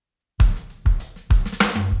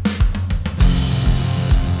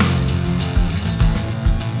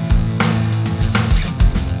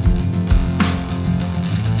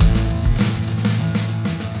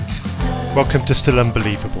Welcome to Still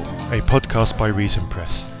Unbelievable, a podcast by Reason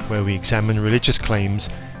Press, where we examine religious claims,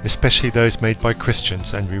 especially those made by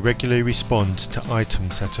Christians, and we regularly respond to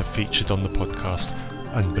items that are featured on the podcast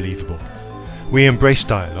Unbelievable. We embrace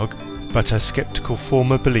dialogue, but as skeptical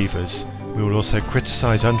former believers, we will also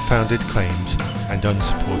criticise unfounded claims and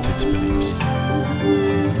unsupported beliefs.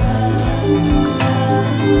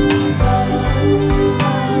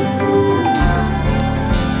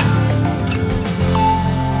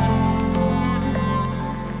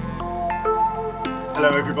 Hello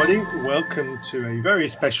everybody, welcome to a very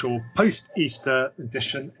special post-Easter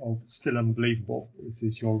edition of Still Unbelievable. This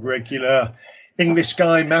is your regular English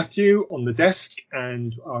guy Matthew on the desk,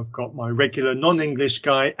 and I've got my regular non-English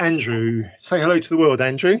guy Andrew. Say hello to the world,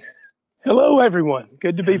 Andrew. Hello everyone,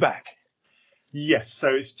 good to be back. Yes,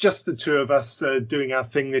 so it's just the two of us doing our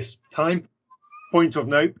thing this time. Point of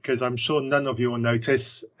note, because I'm sure none of you will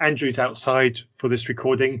notice, Andrew's outside for this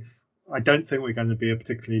recording. I don't think we're going to be a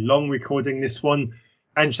particularly long recording this one.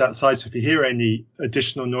 Andrew's outside, so if you hear any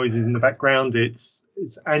additional noises in the background, it's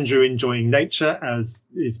Andrew enjoying nature, as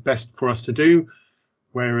is best for us to do.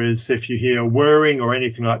 Whereas if you hear whirring or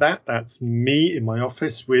anything like that, that's me in my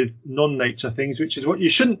office with non-nature things, which is what you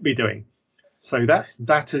shouldn't be doing. So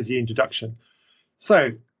that is the introduction.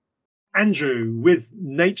 So, Andrew, with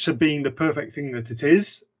nature being the perfect thing that it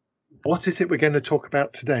is, what is it we're going to talk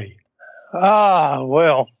about today?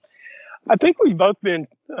 Well, I think we've both been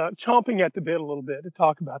chomping at the bit a little bit to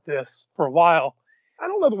talk about this for a while. I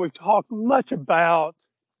don't know that we've talked much about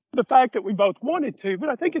the fact that we both wanted to, but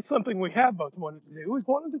I think it's something we have both wanted to do. We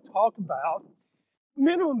wanted to talk about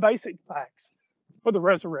minimum basic facts for the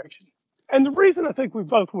resurrection. And the reason I think we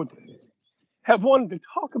both would have wanted to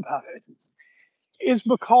talk about it is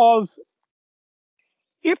because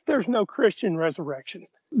if there's no Christian resurrection,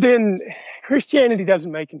 then Christianity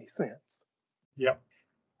doesn't make any sense. Yeah.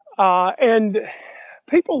 And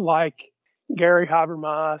people like Gary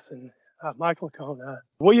Habermas and Michael Licona,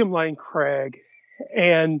 William Lane Craig,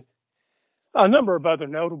 and a number of other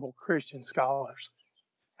notable Christian scholars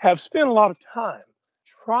have spent a lot of time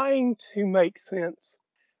trying to make sense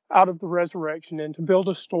out of the resurrection and to build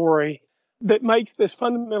a story that makes this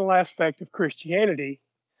fundamental aspect of Christianity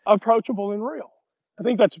approachable and real. I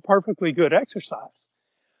think that's a perfectly good exercise.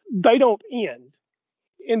 They don't end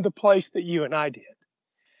in the place that you and I did.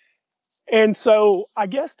 And so I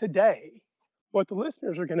guess today, what the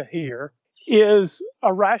listeners are going to hear is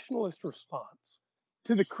a rationalist response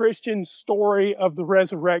to the Christian story of the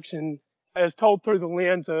resurrection as told through the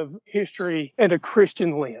lens of history and a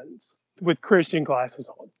Christian lens with Christian glasses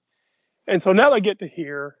on. And so now they get to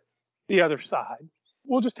hear the other side.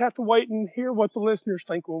 We'll just have to wait and hear what the listeners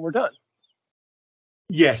think when we're done.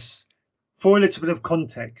 Yes. For a little bit of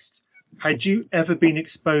context, had you ever been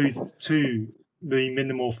exposed to the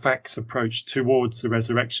minimal facts approach towards the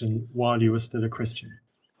resurrection while you were still a Christian?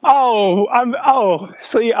 See,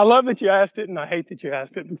 I love that you asked it and I hate that you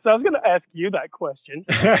asked it because I was going to ask you that question.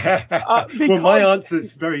 Well, my answer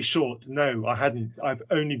is very short. No, I hadn't. I've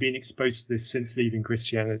only been exposed to this since leaving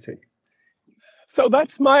Christianity. So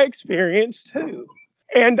that's my experience too.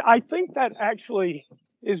 And I think that actually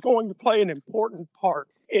is going to play an important part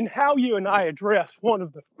in how you and I address one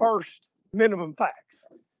of the first minimum facts.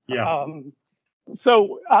 Yeah.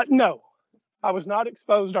 No, I was not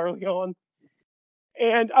exposed early on.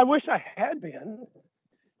 And I wish I had been.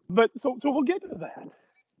 But so we'll get to that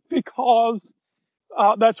because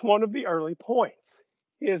that's one of the early points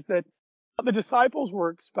is that the disciples were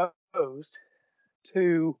exposed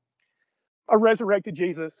to a resurrected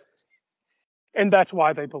Jesus, and that's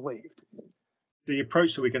why they believed. The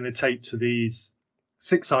approach that we're going to take to these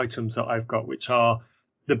 6 items that I've got, which are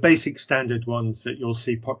the basic standard ones that you'll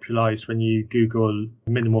see popularized when you Google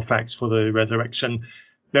minimal facts for the resurrection.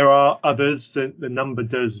 There are others. The number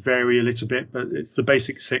does vary a little bit, but it's the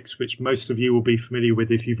basic 6, which most of you will be familiar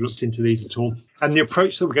with if you've looked into these at all. And the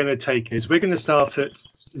approach that we're going to take is we're going to start at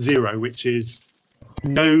 0, which is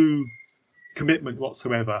no commitment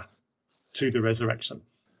whatsoever to the resurrection.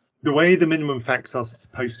 The way the minimum facts are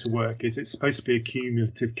supposed to work is it's supposed to be a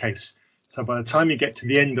cumulative case. So by the time you get to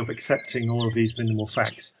the end of accepting all of these minimal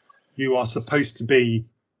facts, you are supposed to be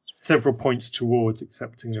several points towards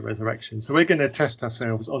accepting the resurrection. So we're going to test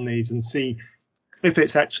ourselves on these and see if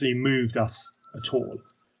it's actually moved us at all.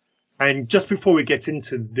 And just before we get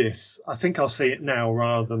into this, I think I'll say it now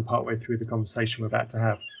rather than partway through the conversation we're about to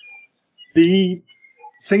have. The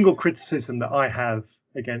single criticism that I have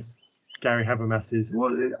against Gary Habermas's,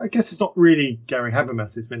 well, I guess it's not really Gary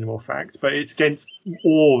Habermas's minimal facts, but it's against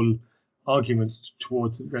all arguments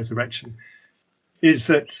towards resurrection, is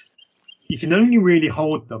that you can only really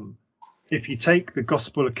hold them if you take the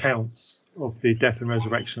gospel accounts of the death and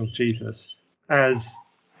resurrection of Jesus as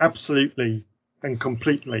absolutely and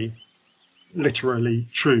completely, literally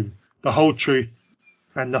true, the whole truth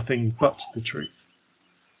and nothing but the truth.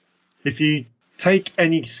 If you take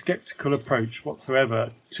any skeptical approach whatsoever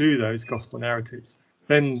to those gospel narratives,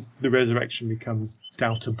 then the resurrection becomes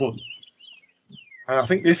doubtable. And I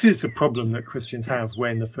think this is the problem that Christians have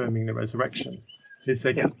when affirming the resurrection, is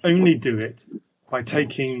they can only do it by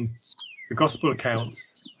taking the gospel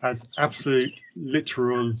accounts as absolute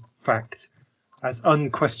literal fact, as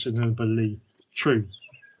unquestionably true.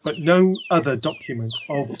 But no other document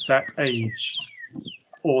of that age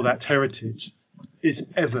or that heritage is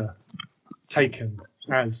ever taken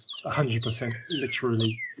as 100%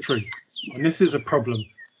 literally true. And this is a problem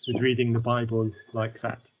with reading the Bible like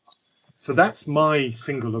that. So that's my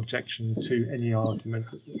single objection to any argument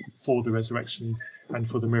for the resurrection and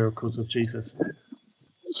for the miracles of Jesus.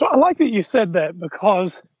 So I like that you said that,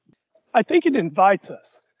 because I think it invites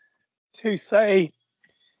us to say,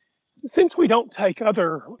 since we don't take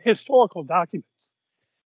other historical documents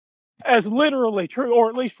as literally true, or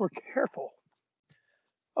at least we're careful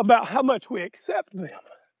about how much we accept them,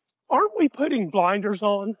 aren't we putting blinders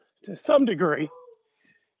on to some degree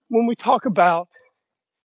when we talk about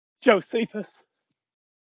Josephus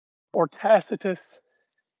or Tacitus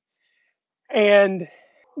and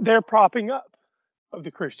their propping up of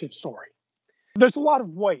the Christian story? There's a lot of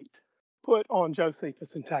weight put on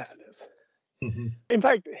Josephus and Tacitus. Mm-hmm. In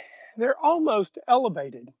fact, they're almost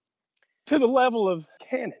elevated to the level of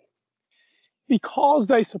canon because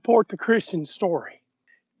they support the Christian story.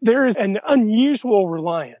 There is an unusual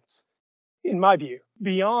reliance, in my view,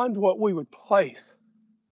 beyond what we would place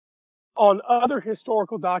on other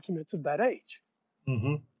historical documents of that age.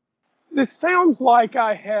 Mm-hmm. This sounds like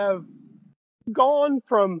I have gone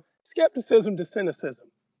from skepticism to cynicism.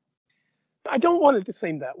 I don't want it to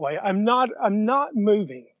seem that way. I'm not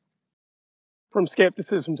moving from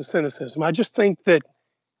skepticism to cynicism. I just think that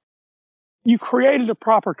you created a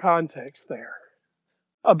proper context there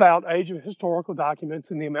about age of historical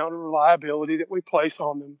documents and the amount of reliability that we place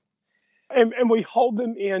on them. And we hold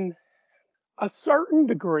them in a certain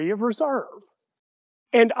degree of reserve.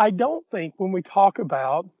 And I don't think when we talk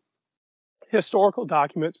about historical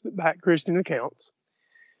documents that back Christian accounts,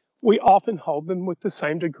 we often hold them with the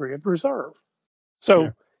same degree of reserve.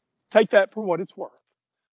 So take that for what it's worth.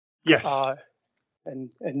 Yes.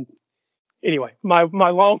 And anyway, my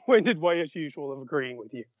long-winded way, as usual, of agreeing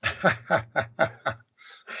with you.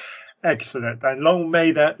 Excellent. And long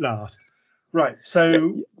may that last. Right.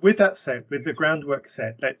 So with that said, with the groundwork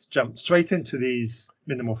set, let's jump straight into these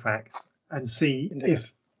minimal facts and see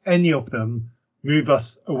if any of them move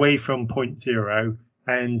us away from point zero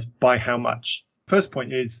and by how much. First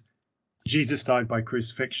point is Jesus died by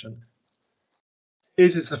crucifixion.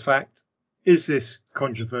 Is this a fact? Is this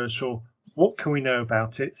controversial? What can we know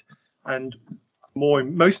about it? And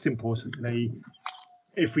most importantly,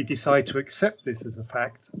 if we decide to accept this as a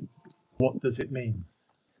fact, what does it mean?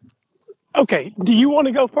 Okay. Do you want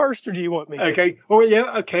to go first, or do you want me to? Okay. Oh,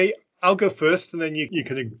 yeah. Okay. I'll go first, and then you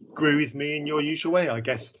can agree with me in your usual way, I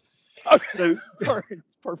guess. Okay. So, all right.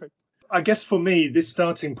 Perfect. I guess for me, this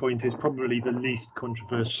starting point is probably the least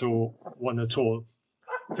controversial one at all.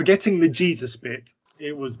 Forgetting the Jesus bit,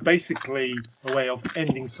 it was basically a way of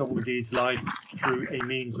ending somebody's life through a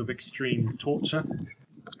means of extreme torture.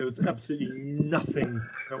 There was absolutely nothing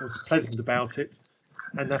that was pleasant about it,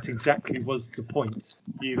 and that exactly was the point.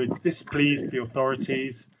 You had displeased the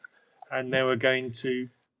authorities, and they were going to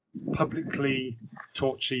publicly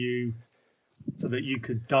torture you so that you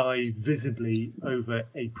could die visibly over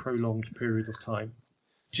a prolonged period of time.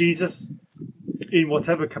 Jesus, in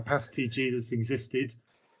whatever capacity Jesus existed,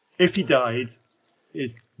 if he died,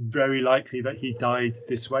 it's very likely that he died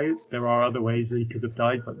this way. There are other ways that he could have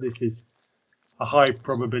died, but this is a high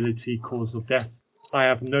probability cause of death. I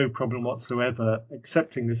have no problem whatsoever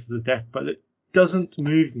accepting this as a death, but it doesn't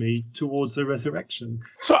move me towards a resurrection.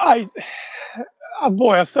 So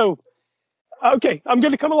okay, I'm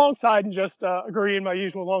going to come alongside and just agree in my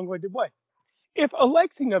usual long-winded way. If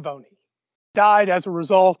Alexei Navalny died as a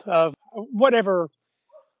result of whatever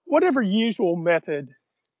usual method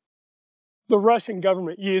the Russian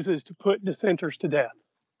government uses to put dissenters to death,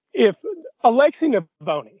 if Alexei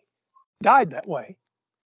Navalny died that way,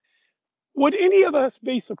 would any of us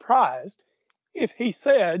be surprised if he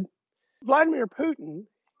said, Vladimir Putin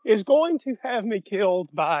is going to have me killed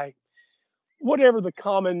by whatever the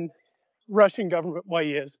common Russian government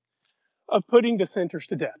way is of putting dissenters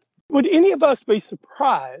to death? Would any of us be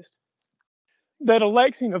surprised that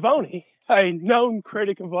Alexei Navalny, a known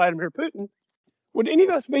critic of Vladimir Putin, Would any of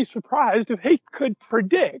us be surprised if he could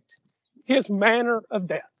predict his manner of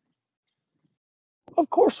death? Of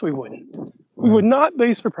course we wouldn't. We would not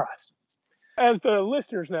be surprised. As the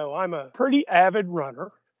listeners know, I'm a pretty avid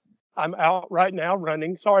runner. I'm out right now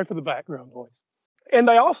running. Sorry for the background noise. And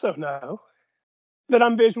they also know that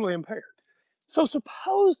I'm visually impaired. So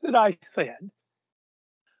suppose that I said,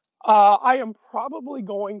 I am probably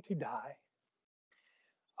going to die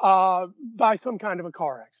by some kind of a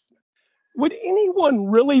car accident. Would anyone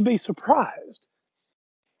really be surprised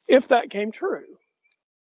if that came true?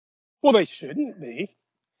 Well, they shouldn't be.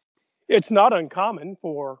 It's not uncommon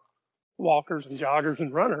for walkers and joggers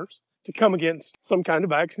and runners to come against some kind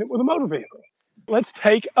of accident with a motor vehicle. Let's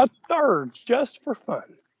take a third just for fun.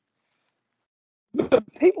 The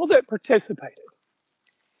people that participated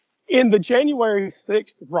in the January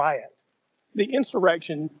 6th riot, the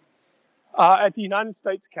insurrection at the United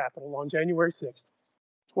States Capitol on January 6th,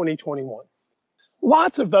 2021.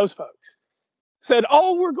 Lots of those folks said,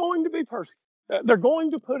 oh, we're going to be persecuted. They're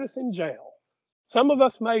going to put us in jail. Some of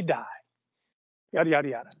us may die. Yada, yada,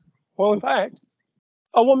 yada. Well, in fact,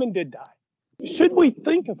 a woman did die. Should we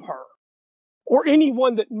think of her or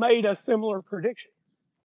anyone that made a similar prediction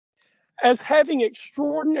as having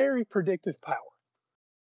extraordinary predictive power?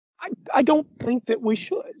 I don't think that we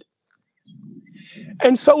should.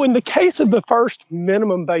 And so in the case of the first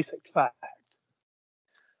minimum basic fact,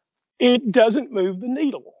 it doesn't move the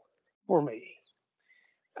needle for me.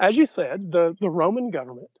 As you said, the Roman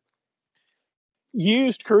government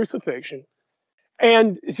used crucifixion.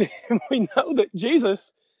 And we know that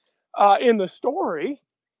Jesus, in the story,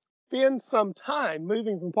 spends some time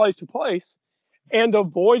moving from place to place and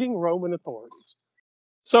avoiding Roman authorities.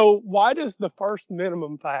 So why does the first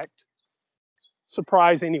minimum fact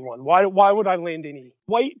surprise anyone? Why would I lend any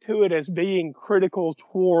weight to it as being critical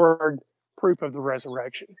toward proof of the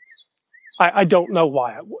resurrection? I don't know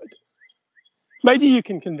why I would. Maybe you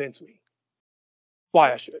can convince me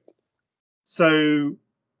why I should. So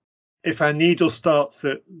if our needle starts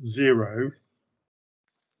at 0,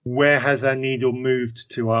 where has our needle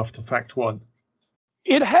moved to after fact 1?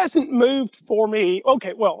 It hasn't moved for me.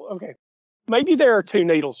 Okay. Maybe there are two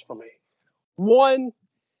needles for me. One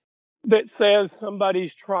that says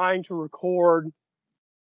somebody's trying to record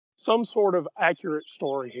some sort of accurate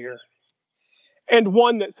story here. And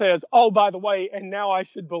one that says, oh, by the way, and now I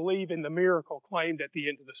should believe in the miracle claimed at the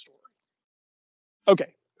end of the story.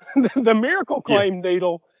 Okay. The miracle claim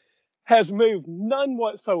needle has moved none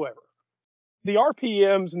whatsoever. The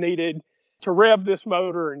RPMs needed to rev this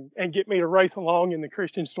motor and get me to race along in the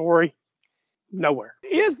Christian story, nowhere.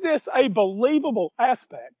 Is this a believable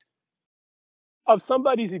aspect of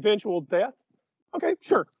somebody's eventual death? Okay,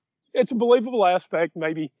 sure. It's a believable aspect.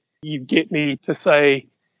 Maybe you get me to say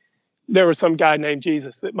there was some guy named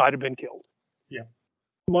Jesus that might have been killed. Yeah.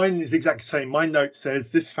 Mine is exactly the same. My note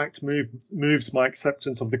says this fact moves my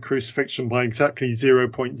acceptance of the crucifixion by exactly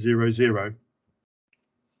 0.00.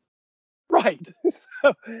 Right.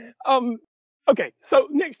 Okay, so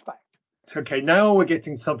next fact. Okay, now we're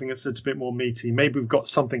getting something that's a little bit more meaty. Maybe we've got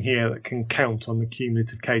something here that can count on the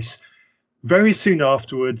cumulative case. Very soon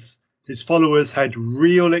afterwards, his followers had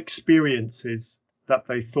real experiences that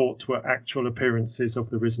they thought were actual appearances of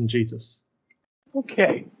the risen Jesus.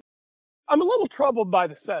 Okay. I'm a little troubled by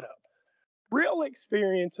the setup. Real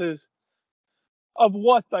experiences of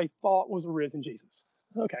what they thought was a risen Jesus.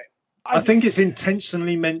 Okay. I think it's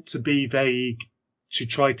intentionally meant to be vague to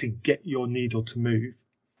try to get your needle to move.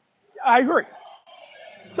 I agree.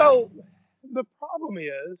 So the problem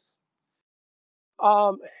is,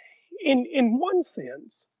 in one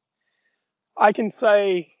sense, I can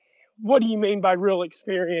say, what do you mean by real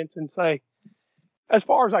experience? And say, as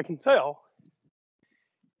far as I can tell,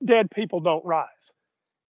 dead people don't rise.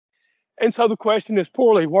 And so the question is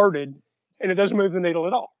poorly worded and it doesn't move the needle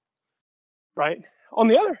at all. Right? On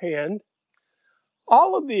the other hand,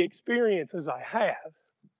 all of the experiences I have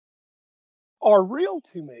are real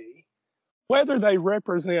to me, whether they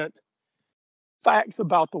represent facts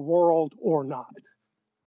about the world or not.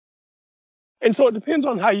 And so it depends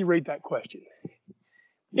on how you read that question.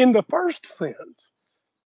 In the first sense,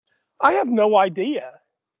 I have no idea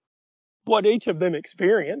what each of them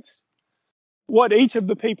experienced. What each of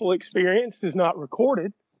the people experienced is not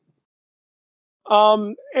recorded.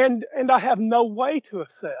 And I have no way to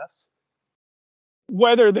assess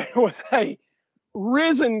whether there was a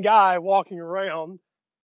risen guy walking around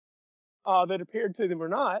that appeared to them or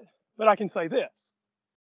not. But I can say this.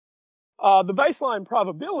 The baseline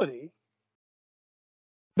probability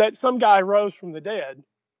that some guy rose from the dead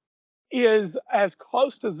is as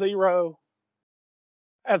close to 0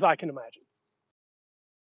 as I can imagine.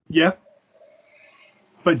 Yeah.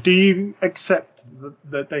 But do you accept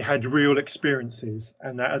that they had real experiences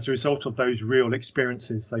and that as a result of those real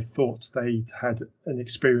experiences, they thought they had an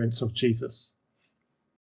experience of Jesus?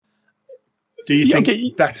 Do you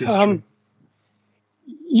think that is true?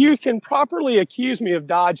 You can properly accuse me of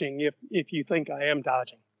dodging if you think I am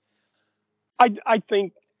dodging. I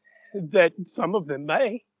think that some of them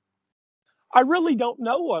may. I really don't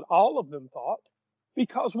know what all of them thought,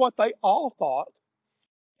 because what they all thought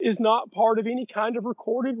is not part of any kind of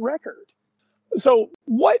recorded record. So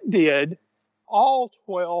what did all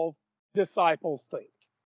 12 disciples think?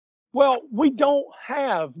 Well, we don't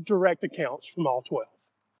have direct accounts from all 12.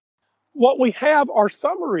 What we have are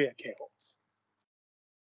summary accounts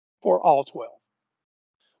for all 12.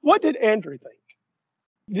 What did Andrew think?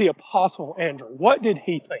 The Apostle Andrew, what did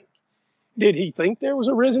he think? Did he think there was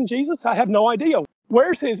a risen Jesus? I have no idea.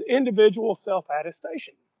 Where's his individual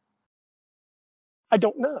self-attestation? I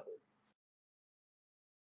don't know.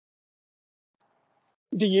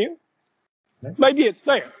 Do you? No. Maybe it's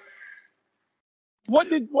there. What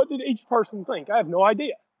did each person think? I have no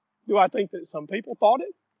idea. Do I think that some people thought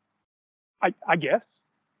it? I guess.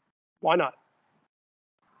 Why not?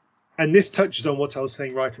 And this touches on what I was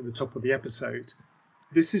saying right at the top of the episode.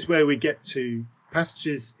 This is where we get to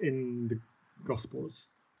passages in the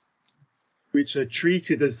Gospels which are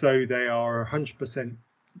treated as though they are 100%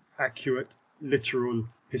 accurate, literal,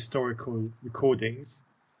 historical recordings,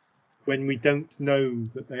 when we don't know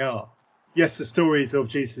that they are. Yes, the stories of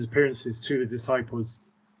Jesus' appearances to the disciples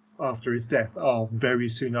after his death are very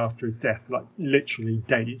soon after his death, like literally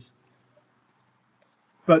days.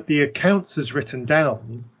 But the accounts as written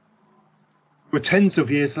down were tens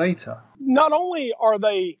of years later. Not only are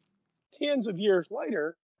they tens of years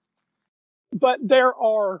later, but there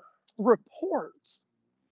are reports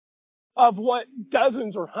of what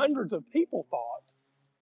dozens or hundreds of people thought.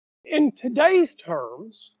 In today's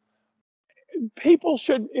terms, people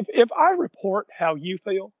should, if I report how you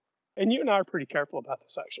feel, and you and I are pretty careful about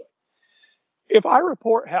this actually, if I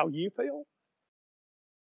report how you feel,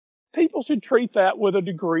 people should treat that with a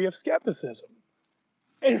degree of skepticism.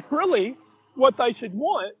 And really, what they should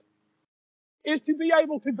want is to be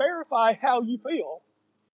able to verify how you feel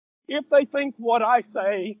if they think what I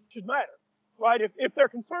say should matter, right? If they're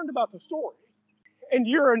concerned about the story and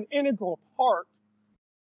you're an integral part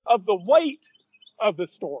of the weight of the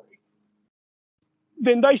story,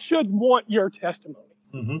 then they should want your testimony.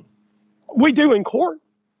 Mm-hmm. We do in court.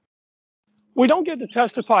 We don't get to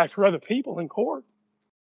testify for other people in court.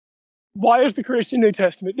 Why is the Christian New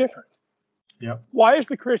Testament different? Yeah. Why is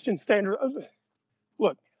the Christian standard?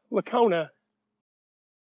 Look, Lacona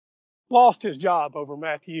lost his job over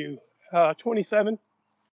Matthew 27,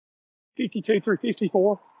 52 through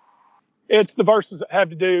 54. It's the verses that have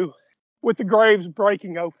to do with the graves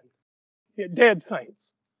breaking open, dead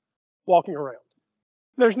saints walking around.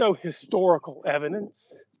 There's no historical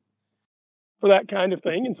evidence for that kind of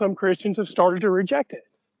thing, and some Christians have started to reject it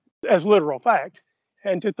as literal fact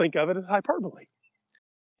and to think of it as hyperbole.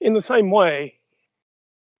 In the same way,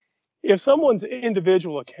 if someone's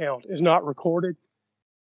individual account is not recorded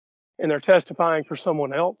and they're testifying for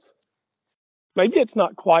someone else, maybe it's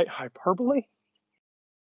not quite hyperbole,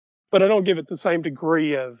 but I don't give it the same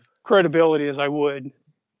degree of credibility as I would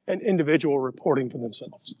an individual reporting for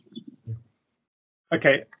themselves.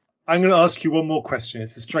 Okay, I'm going to ask you one more question.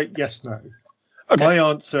 It's a straight yes, no. Okay. My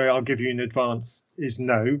answer, I'll give you in advance, is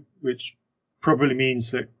no, which probably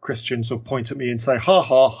means that Christians will point at me and say, ha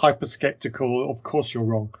ha, hyper skeptical, of course you're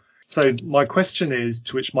wrong. So my question is,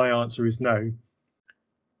 to which my answer is no.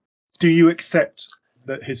 Do you accept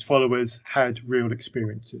that his followers had real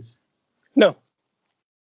experiences? No.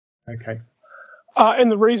 Okay.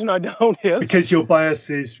 And the reason I don't is... because your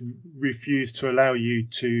biases refuse to allow you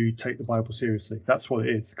to take the Bible seriously. That's what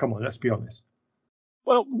it is. Come on, let's be honest.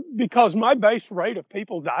 Well, because my base rate of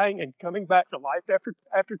people dying and coming back to life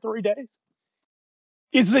after 3 days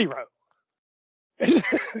is zero. It's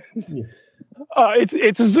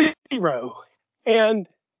 0. And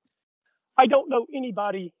I don't know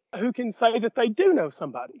anybody who can say that they do know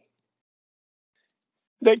somebody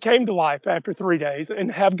that came to life after 3 days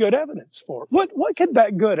and have good evidence for it. What could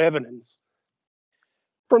that good evidence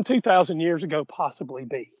from 2,000 years ago possibly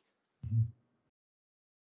be?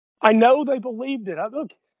 I know they believed it.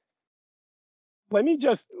 Look,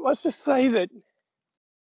 let's just say that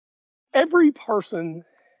every person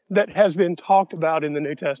that has been talked about in the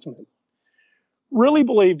New Testament really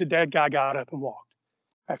believed a dead guy got up and walked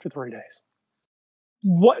after 3 days.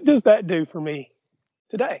 What does that do for me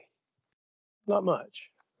today? Not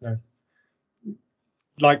much. No.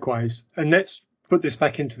 Likewise. And let's put this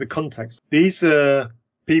back into the context. These are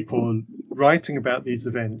people writing about these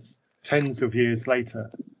events tens of years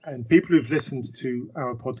later, and people who've listened to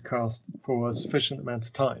our podcast for a sufficient amount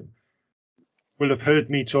of time will have heard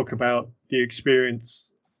me talk about the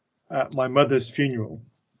experience at my mother's funeral,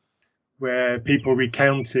 where people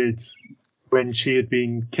recounted when she had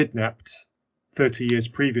been kidnapped 30 years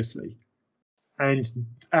previously. And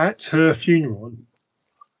at her funeral,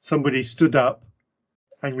 somebody stood up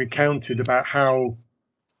and recounted about how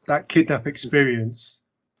that kidnap experience,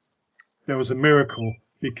 there was a miracle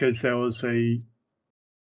because there was a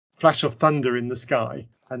flash of thunder in the sky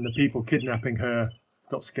and the people kidnapping her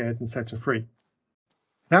got scared and set her free.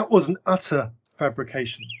 That was an utter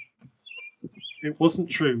fabrication. It wasn't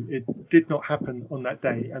true. It did not happen on that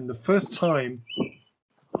day. And the first time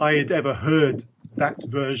I had ever heard that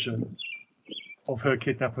version of her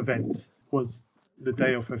kidnap event was the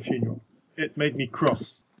day of her funeral. It made me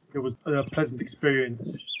cross. It was a pleasant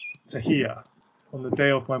experience to hear on the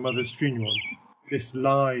day of my mother's funeral, this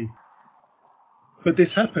lie. But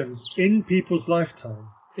this happens in people's lifetime.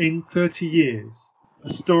 In 30 years, a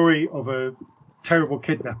story of a terrible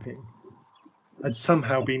kidnapping had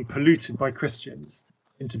somehow been polluted by Christians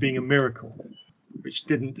into being a miracle, which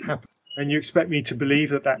didn't happen. And you expect me to believe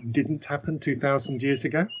that that didn't happen 2,000 years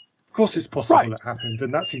ago? Of course it's possible it happened,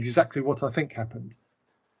 and that's exactly what I think happened.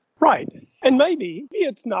 Right. And maybe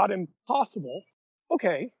it's not impossible.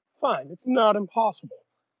 Okay, fine, it's not impossible.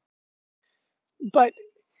 But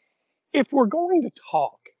if we're going to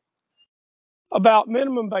talk about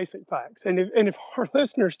minimum basic facts, and if our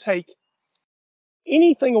listeners take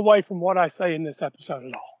anything away from what I say in this episode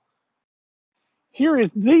at all, here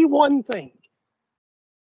is the one thing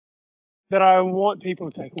that I want people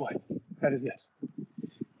to take away. That is this.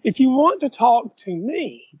 If you want to talk to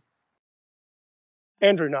me,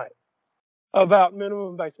 Andrew Knight, about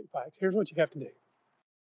minimum basic facts, here's what you have to do.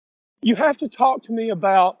 You have to talk to me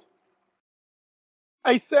about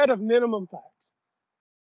a set of minimum facts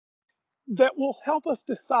that will help us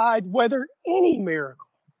decide whether any miracle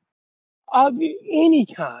of any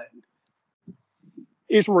kind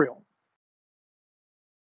is real.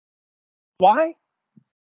 Why?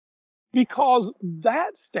 Because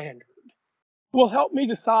that standard will help me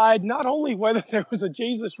decide not only whether there was a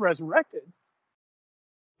Jesus resurrected,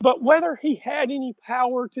 but whether he had any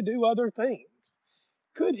power to do other things.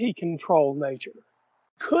 Could he control nature?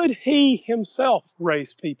 Could he himself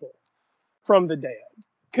raise people from the dead?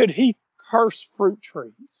 Could he curse fruit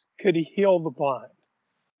trees? Could he heal the blind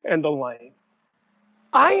and the lame?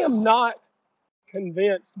 I am not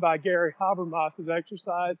convinced by Gary Habermas's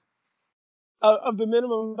exercise of the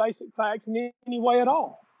minimum basic facts in any way at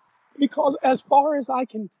all. Because as far as I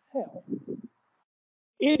can tell,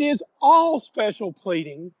 it is all special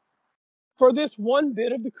pleading for this one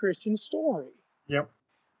bit of the Christian story. Yep.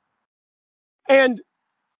 And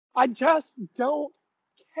I just don't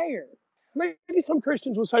care. Maybe some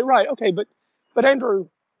Christians will say, right, okay, but Andrew,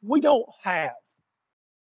 we don't have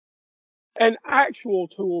an actual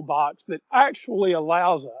toolbox that actually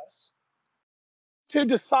allows us to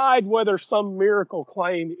decide whether some miracle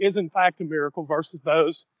claim is in fact a miracle versus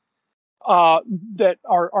those that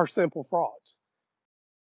are simple frauds.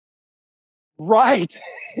 Right.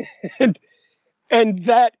 and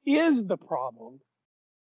that is the problem.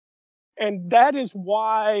 And that is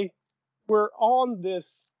why we're on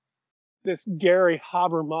this Gary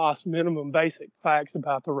Habermas minimum basic facts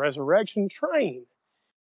about the resurrection train,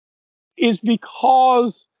 is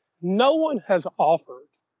because no one has offered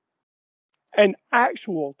an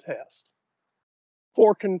actual test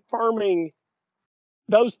for confirming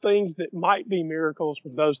those things that might be miracles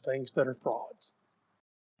from those things that are frauds.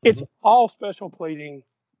 It's all special pleading,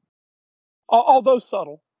 although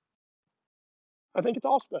subtle. I think it's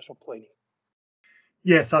all special pleading.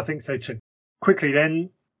 Yes, I think so too. Quickly then,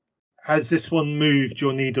 has this one moved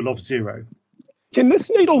your needle of zero? Can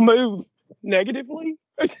this needle move negatively?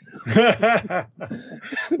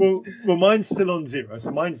 well, mine's still on zero,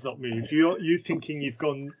 so mine's not moved. You're thinking you've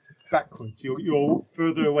gone backwards. You're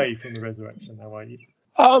further away from the resurrection now, are you?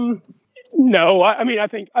 No. I mean, I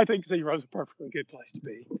think zero is a perfectly good place to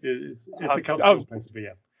be. It's a comfortable place to be.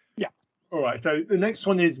 Yeah. Yeah. All right. So the next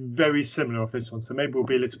one is very similar of this one. So maybe we'll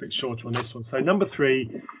be a little bit shorter on this one. So number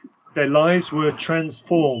 3, their lives were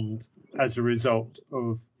transformed as a result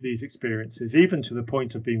of these experiences, even to the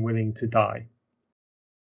point of being willing to die.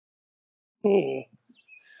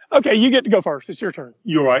 Okay, you get to go first. It's your turn.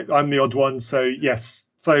 You're right. I'm the odd one. So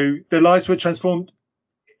yes. So their lives were transformed.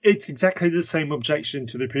 It's exactly the same objection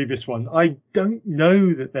to the previous one. I don't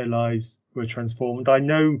know that their lives were transformed. I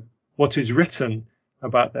know what is written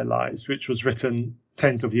about their lives, which was written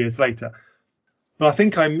tens of years later. But I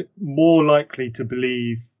think I'm more likely to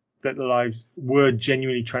believe that the lives were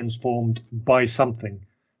genuinely transformed by something,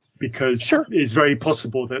 because Sure. it's very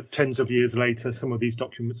possible that tens of years later, some of these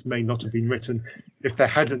documents may not have been written if there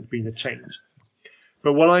hadn't been a change.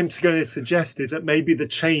 But what I'm going to suggest is that maybe the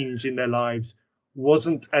change in their lives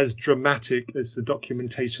wasn't as dramatic as the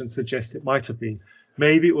documentation suggests it might have been.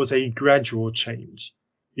 Maybe it was a gradual change,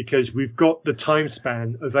 because we've got the time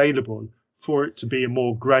span available for it to be a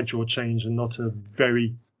more gradual change and not a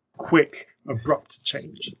very quick, abrupt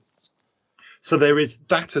change. So there is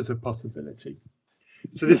that as a possibility.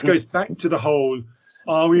 So this goes back to the whole,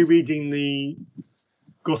 are we reading the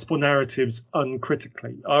gospel narratives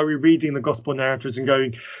uncritically? Are we reading the gospel narratives and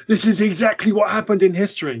going, this is exactly what happened in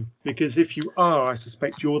history? Because if you are, I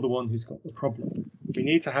suspect you're the one who's got the problem. We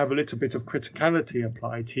need to have a little bit of criticality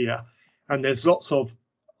applied here. And there's lots of,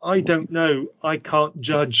 I don't know, I can't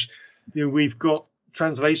judge. We've got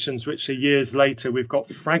translations which are years later. We've got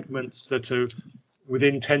fragments that are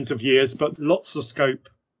within tens of years, but lots of scope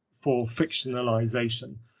for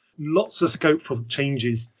fictionalization, lots of scope for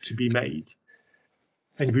changes to be made.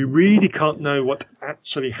 And we really can't know what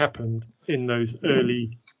actually happened in those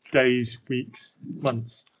early days, weeks,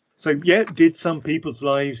 months. So, yeah, did some people's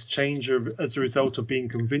lives change as a result of being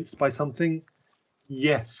convinced by something?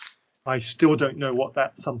 Yes. I still don't know what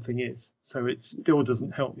that something is, so it still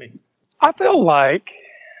doesn't help me. I feel like,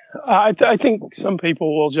 I think some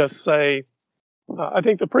people will just say, I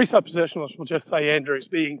think the presuppositionalists will just say Andrew's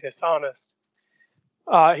being dishonest.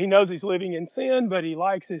 He knows he's living in sin, but he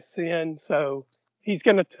likes his sin, so he's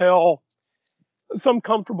going to tell some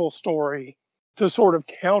comfortable story to sort of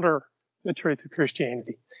counter the truth of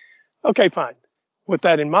Christianity. Okay, fine. With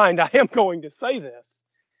that in mind, I am going to say this.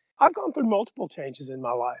 I've gone through multiple changes in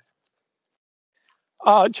my life.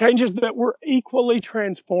 Changes that were equally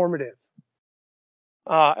transformative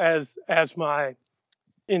as my,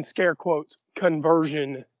 in scare quotes,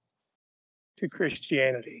 conversion to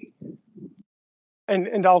Christianity.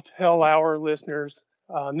 And I'll tell our listeners,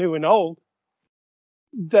 new and old,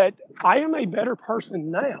 that I am a better person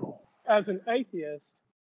now as an atheist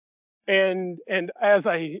and as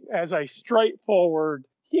a straightforward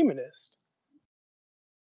humanist.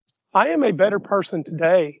 I am a better person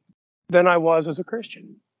today than I was as a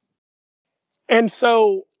Christian. And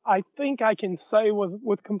so I think I can say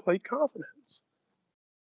with complete confidence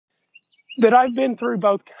that I've been through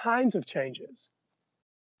both kinds of changes.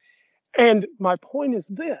 And my point is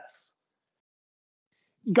this: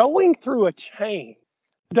 going through a change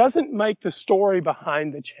doesn't make the story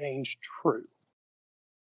behind the change true.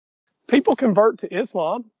 People convert to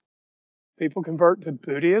Islam. People convert to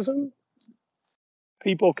Buddhism.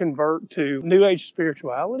 People convert to New Age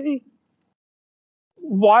spirituality.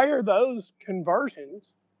 Why are those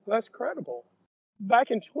conversions less credible? Back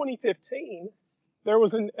in 2015, there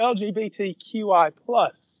was an LGBTQI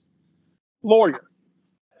plus lawyer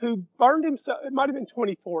who burned himself. It might have been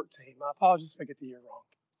 2014. My apologies if I get the year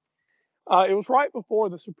wrong. It was right before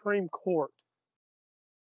the Supreme Court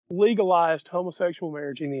legalized homosexual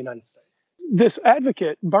marriage in the United States. This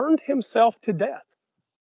advocate burned himself to death.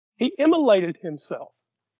 He immolated himself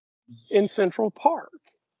in Central Park.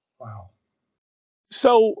 Wow.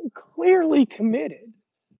 So clearly committed.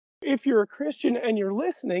 If you're a Christian and you're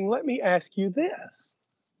listening, let me ask you this.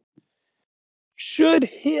 Should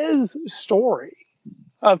his story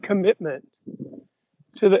of commitment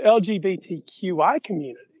to the LGBTQI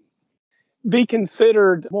community be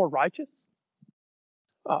considered more righteous,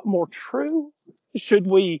 more true? Should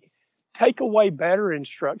we take away better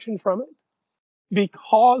instruction from it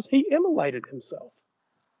because he immolated himself?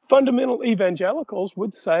 Fundamental evangelicals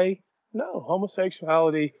would say, no,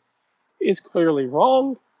 homosexuality is clearly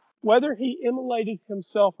wrong. Whether he immolated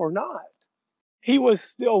himself or not, he was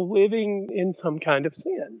still living in some kind of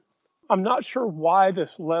sin. I'm not sure why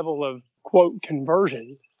this level of, quote,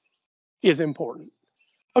 conversion is important.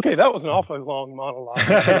 Okay, that was an awfully long monologue.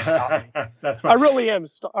 That's right. I really am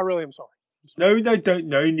sorry. No,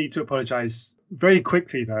 no need to apologize. Very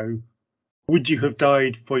quickly, though, would you have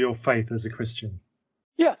died for your faith as a Christian?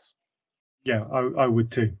 Yes. Yeah, I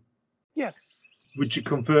would too. Yes. Would you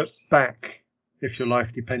convert back if your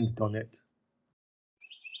life depended on it?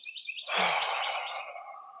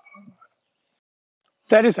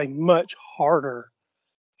 That is a much harder.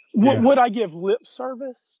 Yeah. Would I give lip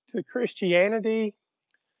service to Christianity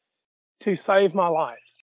to save my life?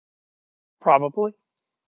 Probably.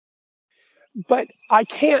 But I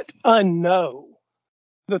can't unknow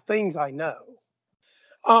the things I know.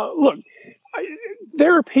 Look,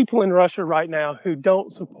 there are people in Russia right now who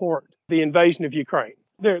don't support the invasion of Ukraine.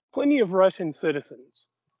 There are plenty of Russian citizens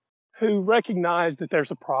who recognize that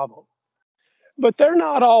there's a problem. but they're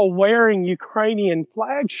not all wearing Ukrainian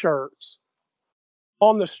flag shirts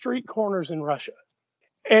on the street corners in Russia.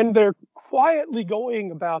 And they're quietly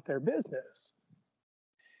going about their business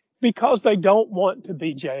because they don't want to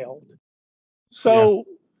be jailed. So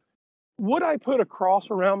would I put a cross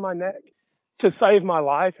around my neck to save my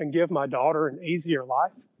life and give my daughter an easier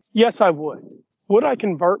life? Yes, I would. Would I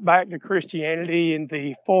convert back to Christianity in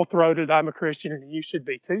the full-throated, I'm a Christian and you should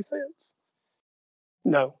be too sense?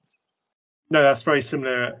 No. No, that's very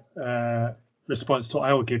similar response to what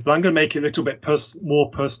I would give. But I'm going to make it a little bit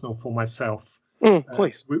more personal for myself.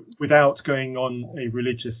 Please. Without going on a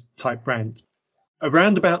religious type rant.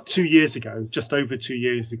 Around about 2 years ago, just over 2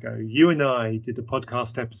 years ago, you and I did a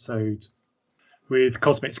podcast episode with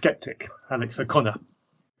Cosmic Skeptic, Alex O'Connor.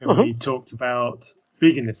 And we talked about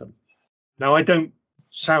veganism. Now, I don't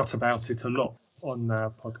shout about it a lot on our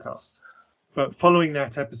podcast. But following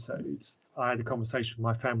that episode, I had a conversation with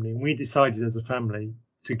my family, and we decided as a family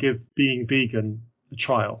to give being vegan a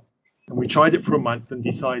trial. And we tried it for a month and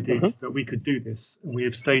decided that we could do this. And we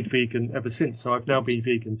have stayed vegan ever since. So I've now been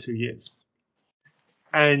vegan 2 years.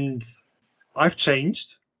 And I've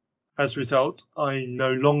changed. As a result, I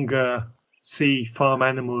no longer see farm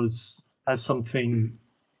animals as something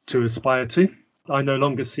to aspire to. I no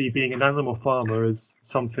longer see being an animal farmer as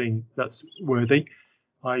something that's worthy.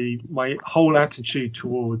 My whole attitude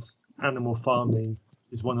towards animal farming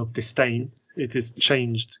is one of disdain. It has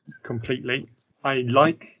changed completely. I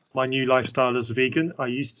like my new lifestyle as a vegan. I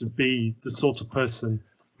used to be the sort of person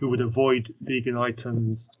who would avoid vegan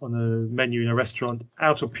items on a menu in a restaurant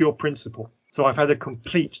out of pure principle. So I've had a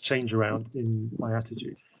complete change around in my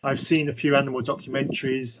attitude. I've seen a few animal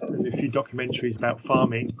documentaries and a few documentaries about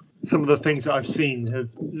farming. Some of the things that I've seen have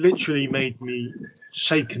literally made me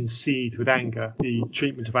shake and seethe with anger, the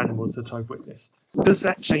treatment of animals that I've witnessed. Does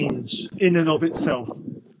that change in and of itself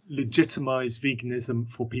legitimize veganism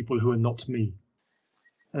for people who are not me?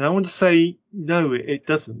 And I want to say, no, it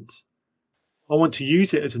doesn't. I want to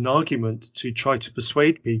use it as an argument to try to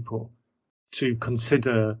persuade people to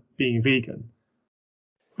consider being vegan.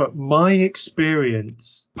 But my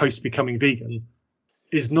experience post becoming vegan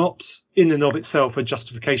is not in and of itself a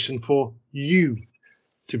justification for you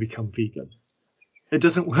to become vegan. It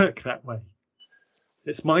doesn't work that way.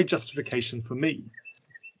 It's my justification for me,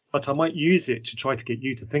 but I might use it to try to get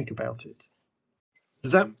you to think about it.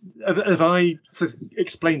 Have I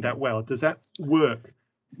explained that well? Does that work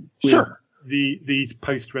with these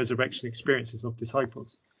post-resurrection experiences of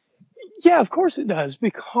disciples? Yeah, of course it does,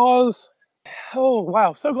 because, oh,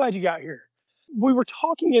 wow, so glad you got here. We were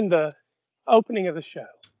talking in the opening of the show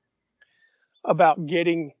about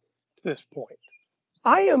getting to this point.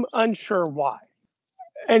 I am unsure why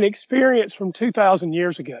an experience from 2,000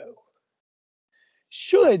 years ago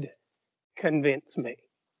should convince me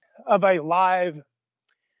of a live,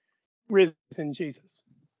 risen Jesus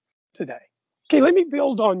today. Okay, let me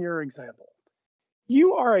build on your example.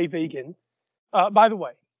 You are a vegan. By the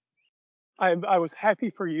way, I was happy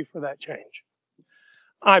for you for that change.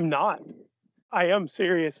 I'm not. I am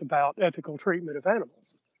serious about ethical treatment of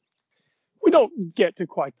animals. We don't get to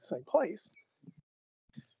quite the same place.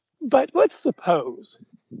 But let's suppose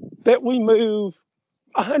that we move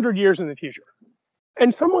 100 years in the future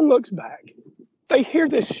and someone looks back, they hear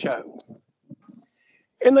this show,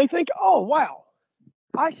 and they think, oh, wow,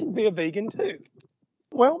 I should be a vegan too.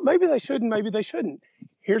 Well, maybe they should and maybe they shouldn't.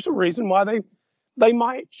 Here's a reason why they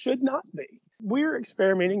should not be. We're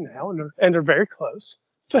experimenting now, and they're very close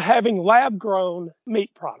to having lab-grown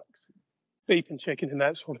meat products, beef and chicken and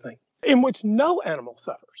that sort of thing, in which no animal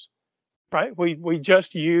suffers, right? We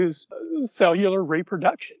just use cellular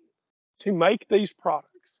reproduction to make these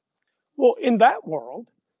products. Well, in that world,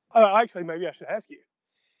 actually, maybe I should ask you,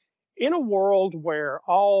 in a world where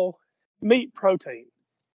all meat protein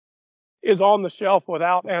is on the shelf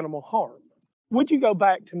without animal harm, would you go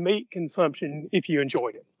back to meat consumption if you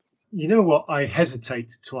enjoyed it? You know what? I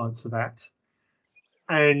hesitate to answer that.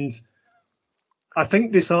 And I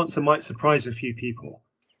think this answer might surprise a few people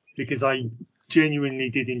because I genuinely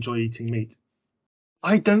did enjoy eating meat.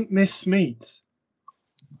 I don't miss meat.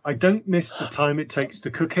 I don't miss the time it takes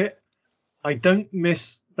to cook it. I don't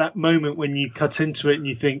miss that moment when you cut into it and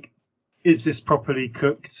you think, is this properly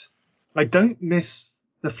cooked? I don't miss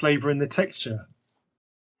the flavour and the texture.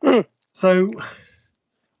 So,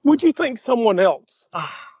 would you think someone else?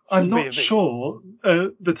 I'm not sure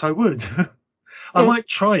that I would. I might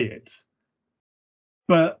try it,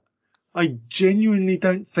 but I genuinely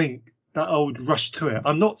don't think that I would rush to it.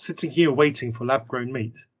 I'm not sitting here waiting for lab-grown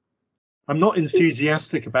meat. I'm not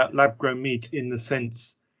enthusiastic about lab-grown meat in the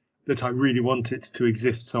sense that I really want it to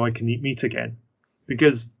exist so I can eat meat again,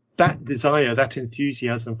 because that desire, that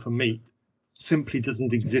enthusiasm for meat simply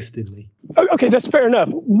doesn't exist in me. Okay, that's fair enough.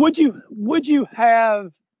 Would you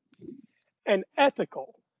have an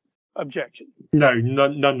ethical objection? No,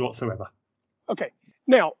 none whatsoever. Okay.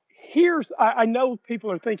 Now, I know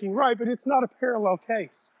people are thinking, right, but it's not a parallel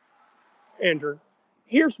case, Andrew.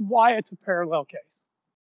 Here's why it's a parallel case.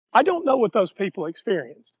 I don't know what those people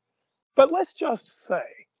experienced, but let's just say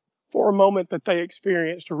for a moment that they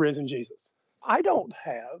experienced a risen Jesus. I don't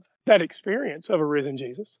have that experience of a risen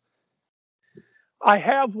Jesus. I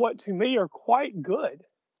have what to me are quite good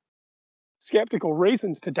skeptical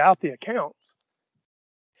reasons to doubt the accounts.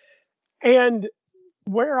 And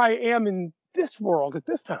where I am in this world at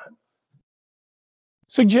this time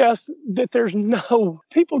suggests that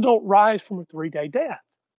people don't rise from a 3-day death.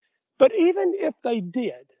 But even if they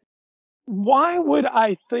did, why would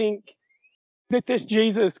I think that this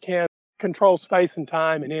Jesus can control space and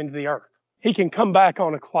time and end the earth? He can come back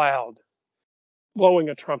on a cloud, blowing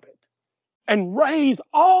a trumpet, and raise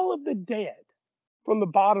all of the dead from the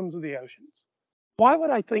bottoms of the oceans. Why would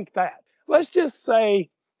I think that? Let's just say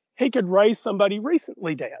he could raise somebody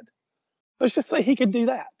recently dead. Let's just say he could do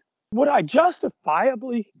that. Would I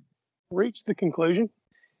justifiably reach the conclusion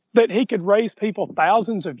that he could raise people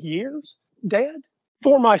thousands of years dead?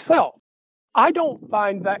 For myself, I don't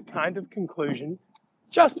find that kind of conclusion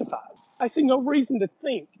justified. I see no reason to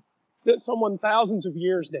think that someone thousands of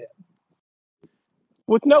years dead,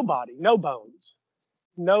 with no body, no bones,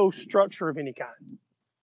 no structure of any kind,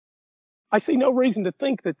 I see no reason to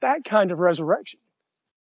think that that kind of resurrection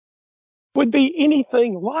would be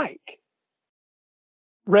anything like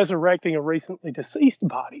resurrecting a recently deceased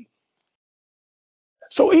body.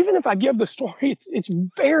 So even if I give the story its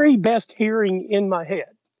very best hearing in my head,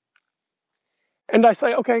 and I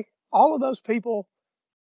say, okay, all of those people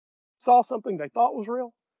saw something they thought was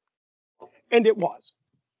real, and it was.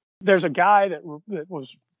 There's a guy that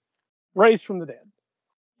was raised from the dead.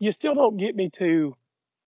 You still don't get me to,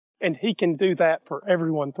 and he can do that for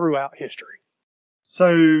everyone throughout history.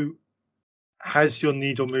 So has your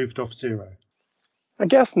needle moved off zero? I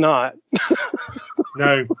guess not.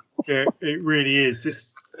 No, it really is.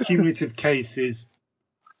 This cumulative case is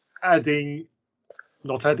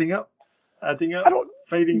not adding up,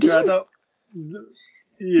 failing to add up.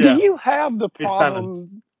 Yeah. Do you have the It's problem?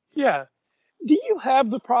 balanced. Yeah. Do you have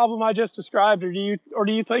the problem I just described, or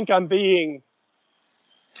do you think I'm being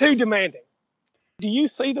too demanding? Do you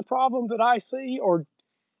see the problem that I see, or do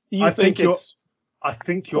you think it's? I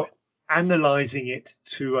think you're analysing it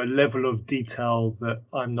to a level of detail that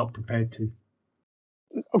I'm not prepared to.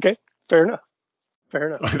 Okay, fair enough. Fair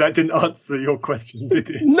enough. That didn't answer your question, did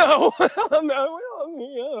it? No, no,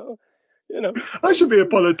 you know. I should be a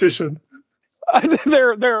politician.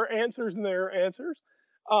 There are answers and there are answers.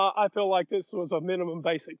 I feel like this was a minimum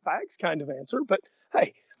basic facts kind of answer, but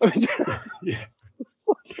hey. Yeah.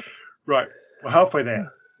 Right. We're halfway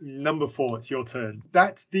there. Number 4, it's your turn.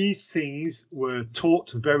 That these things were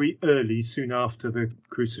taught very early, soon after the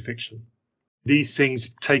crucifixion. These things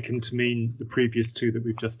taken to mean the previous 2 that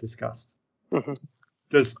we've just discussed. Mm-hmm.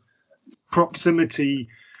 Does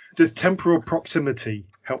temporal proximity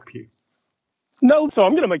help you? No, so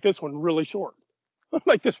I'm going to make this one really short. I'll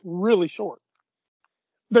make this really short.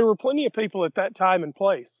 There were plenty of people at that time and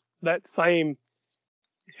place, that same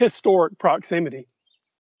historic proximity,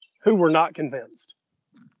 who were not convinced.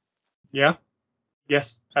 Yeah.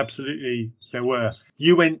 Yes, absolutely there were.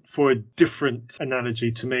 You went for a different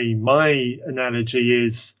analogy to me. My analogy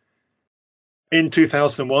is in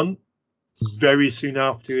 2001, very soon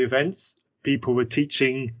after the events, people were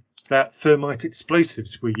teaching that thermite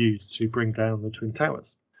explosives were used to bring down the Twin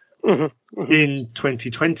Towers. Mm-hmm. Mm-hmm. In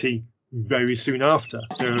 2020, very soon after,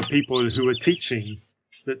 there were people who were teaching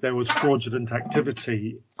that there was fraudulent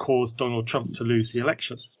activity caused Donald Trump to lose the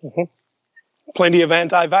election. Mm-hmm. Plenty of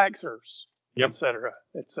anti-vaxxers, Yep. et cetera,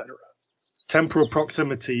 et cetera. Temporal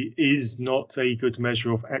proximity is not a good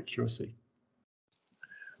measure of accuracy.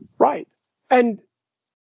 Right. And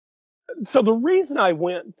so the reason I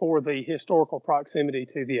went for the historical proximity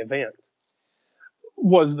to the event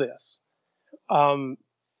was this.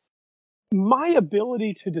 My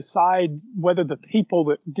ability to decide whether the people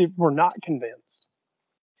that were not convinced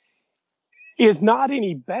is not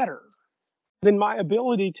any better than my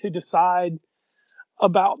ability to decide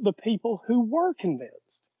about the people who were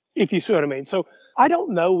convinced, if you see what I mean. So I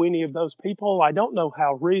don't know any of those people. I don't know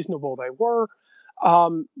how reasonable they were.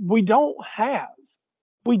 We don't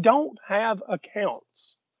have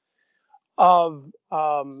accounts of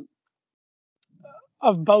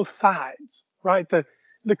both sides, right?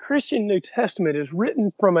 The Christian New Testament is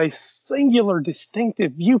written from a singular,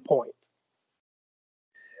 distinctive viewpoint.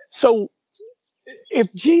 So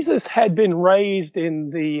if Jesus had been raised in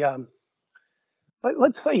the,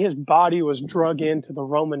 let's say his body was drug into the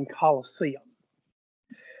Roman Colosseum,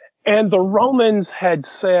 and the Romans had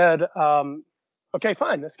said, okay,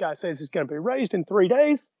 fine, this guy says he's going to be raised in 3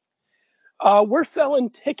 days. We're selling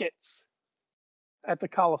tickets at the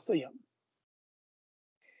Colosseum.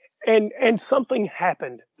 And something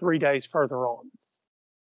happened 3 days further on.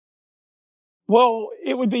 Well,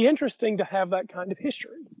 it would be interesting to have that kind of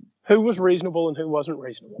history. Who was reasonable and who wasn't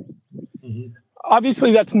reasonable? Mm-hmm.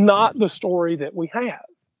 Obviously, that's not the story that we have.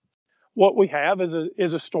 What we have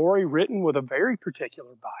is a story written with a very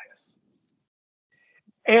particular bias.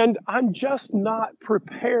 And I'm just not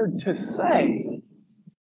prepared to say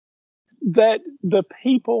that the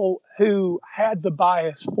people who had the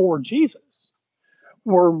bias for Jesus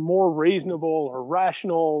were more reasonable or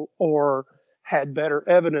rational or had better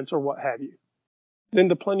evidence or what have you than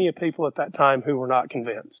the plenty of people at that time who were not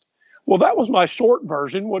convinced. Well, that was my short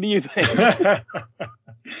version. What do you think?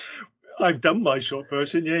 I've done my short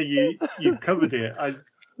version. Yeah, you've covered it.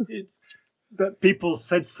 It's that people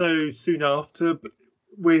said so soon after, but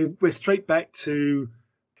we're straight back to,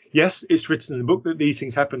 yes, it's written in the book that these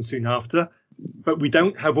things happen soon after, but we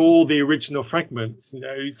don't have all the original fragments.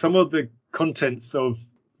 Some of the contents of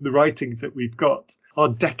the writings that we've got are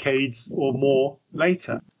decades or more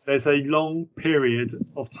later. There's a long period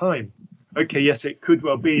of time. Okay, yes, it could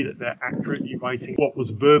well be that they're accurately writing what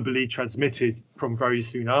was verbally transmitted from very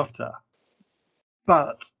soon after.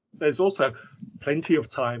 But there's also plenty of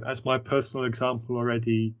time, as my personal example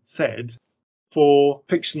already said, for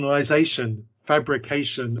fictionalization,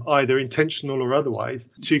 fabrication, either intentional or otherwise,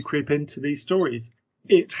 to creep into these stories.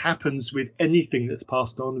 It happens with anything that's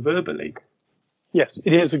passed on verbally. Yes,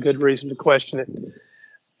 it is a good reason to question it.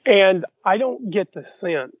 And I don't get the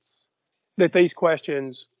sense that these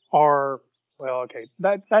questions are, well, okay,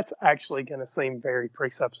 that's actually going to seem very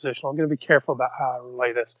presuppositional. I'm going to be careful about how I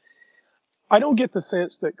relay this. I don't get the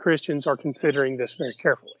sense that Christians are considering this very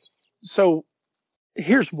carefully. So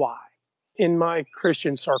here's why. In my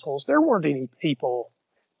Christian circles, there weren't any people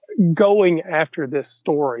going after this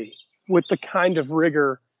story with the kind of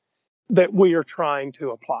rigor that we are trying to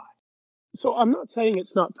apply. So I'm not saying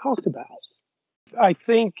it's not talked about. I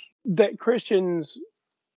think that Christians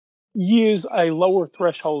use a lower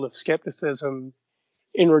threshold of skepticism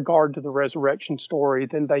in regard to the resurrection story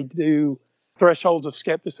than they do thresholds of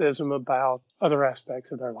skepticism about other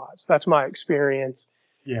aspects of their lives. That's my experience.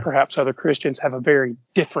 Yeah. Perhaps other Christians have a very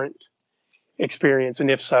different experience,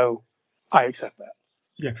 and if so, I accept that.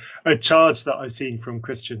 Yeah, a charge that I've seen from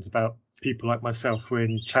Christians about people like myself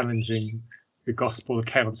when challenging the gospel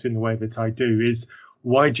accounts in the way that I do is,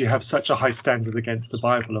 why do you have such a high standard against the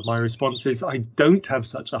Bible? And my response is, I don't have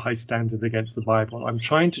such a high standard against the Bible. I'm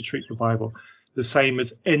trying to treat the Bible the same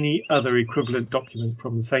as any other equivalent document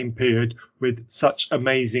from the same period with such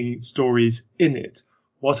amazing stories in it.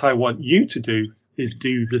 What I want you to do is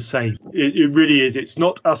do the same. It really is. It's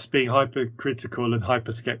not us being hypercritical and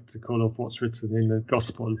hyper-skeptical of what's written in the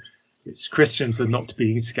gospel. It's Christians are not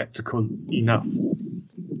being skeptical enough.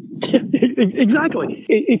 Exactly.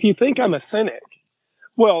 If you think I'm a cynic,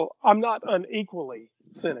 well, I'm not unequally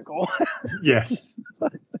cynical. Yes.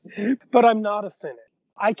 But I'm not a cynic.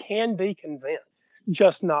 I can be convinced,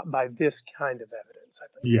 just not by this kind of evidence, I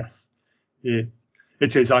think. Yes.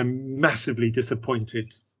 It is. I'm massively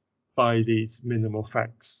disappointed by these minimal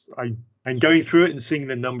facts. I'm going through it and seeing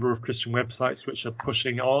the number of Christian websites which are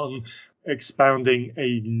pushing on, expounding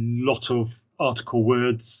a lot of article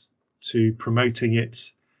words to promoting it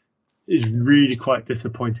is really quite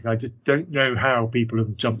disappointing. I just don't know how people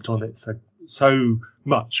have jumped on it so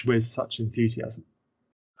much with such enthusiasm.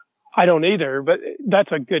 I don't either, but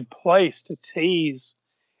that's a good place to tease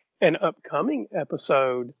an upcoming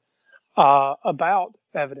episode about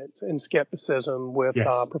evidence and skepticism with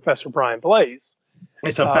Yes. Professor Brian Blaze.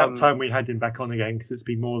 It's about time we had him back on again because it's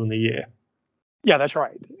been more than a year. Yeah, that's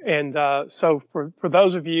right. And so for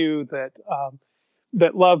those of you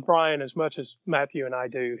that love Brian as much as Matthew and I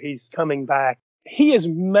do, he's coming back. He is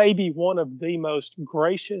maybe one of the most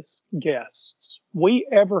gracious guests we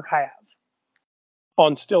ever have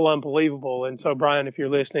on Still Unbelievable. And so, Brian, if you're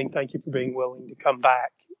listening, thank you for being willing to come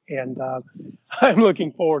back. And I'm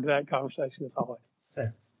looking forward to that conversation as always. Yeah,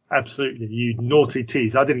 absolutely. You naughty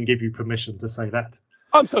tease. I didn't give you permission to say that.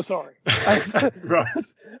 I'm so sorry. Right.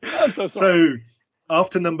 I'm so sorry. So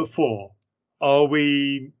after number 4, are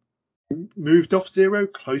we moved off zero,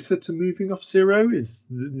 closer to moving off zero? Is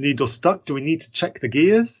the needle stuck? Do we need to check the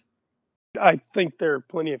gears? I think there are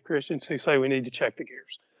plenty of Christians who say we need to check the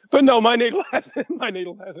gears, but no, my needle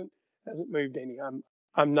hasn't moved any.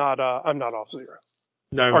 I'm not off zero.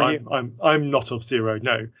 No, Are you? I'm not of zero.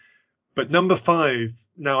 No, but number 5.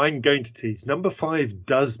 Now I'm going to tease. Number 5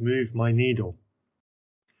 does move my needle.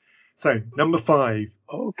 So number 5,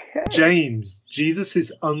 Okay. James,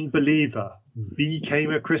 Jesus' unbeliever,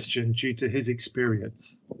 became a Christian due to his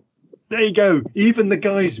experience. There you go. Even the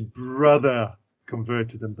guy's brother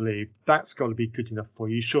converted and believed. That's got to be good enough for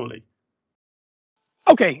you, surely.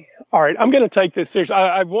 Okay. All right. I'm going to take this seriously.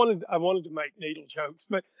 I wanted to make needle jokes,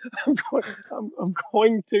 but I'm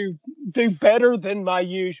going to do better than my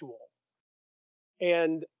usual.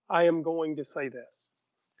 And I am going to say this.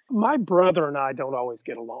 My brother and I don't always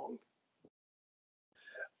get along,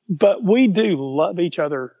 but we do love each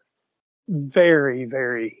other very,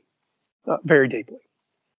 very, very deeply.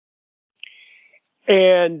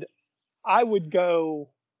 And I would go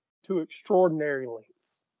to extraordinary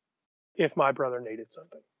lengths if my brother needed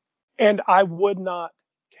something. And I would not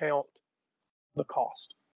count the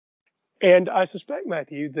cost. And I suspect,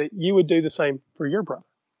 Matthew, that you would do the same for your brother.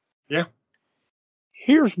 Yeah.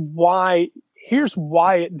 Here's why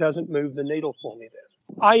it doesn't move the needle for me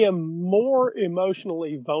then. I am more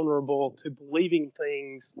emotionally vulnerable to believing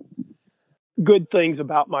good things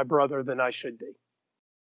about my brother than I should be.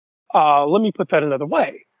 Let me put that another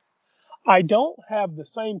way. I don't have the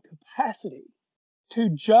same capacity to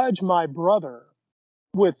judge my brother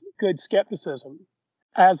with good skepticism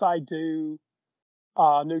as I do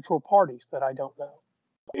neutral parties that I don't know.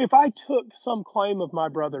 If I took some claim of my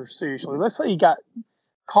brother seriously, let's say he got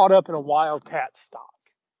caught up in a wildcat stock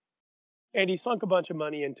and he sunk a bunch of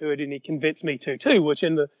money into it and he convinced me to too, which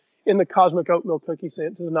in the cosmic oatmeal cookie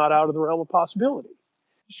sense is not out of the realm of possibility.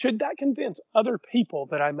 Should that convince other people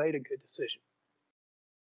that I made a good decision?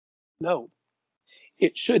 No,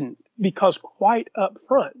 it shouldn't, because quite up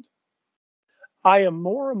front, I am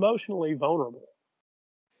more emotionally vulnerable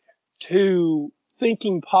to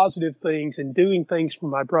thinking positive things and doing things for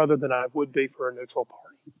my brother than I would be for a neutral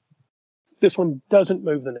party. This one doesn't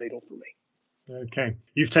move the needle for me. Okay.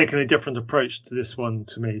 You've taken a different approach to this one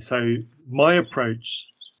to me. So my approach,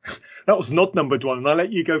 that was not numbered one, and I'll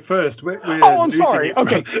let you go first. I'm sorry.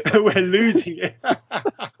 Okay. We're losing it.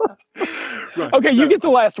 Right. Okay, you get the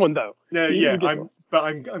last one though. No,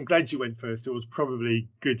 I'm glad you went first. It was probably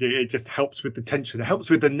good. It just helps with the tension. It helps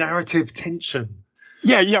with the narrative tension.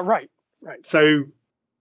 Yeah, right. So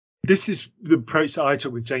this is the approach that I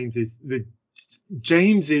took with James.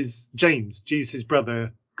 James, Jesus'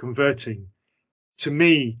 brother, converting, to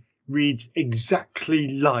me reads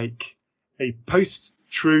exactly like a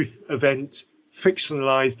post-truth event,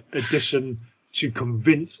 fictionalized addition to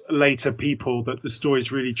convince later people that the story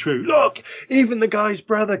is really true. Look, even the guy's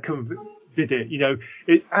brother did it.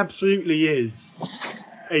 It absolutely is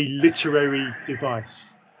a literary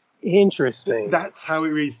device. Interesting. That's how it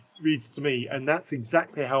reads to me, and that's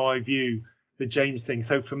exactly how I view the James thing.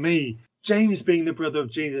 So for me, James being the brother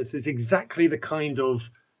of Jesus is exactly the kind of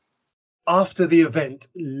after the event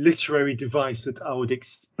literary device that I would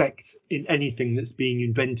expect in anything that's being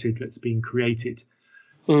invented, that's being created.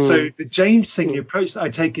 So the James thing, the approach that I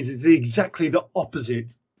take is exactly the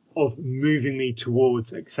opposite of moving me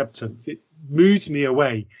towards acceptance. It moves me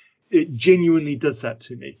away. It genuinely does that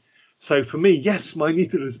to me. So for me, yes, my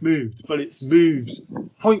needle has moved, but it's moved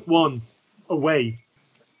 0.1 away.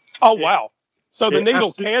 Oh, wow. So the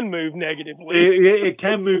needle can move negatively. It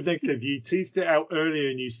can move negative. You teased it out earlier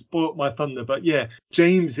and you spoilt my thunder. But yeah,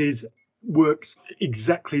 James works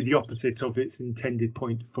exactly the opposite of its intended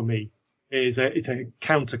point for me. It's a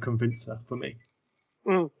counter convincer for me.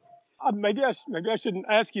 Maybe I shouldn't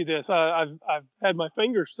ask you this. I've had my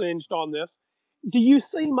fingers singed on this. Do you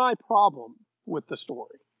see my problem with the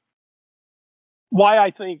story? Why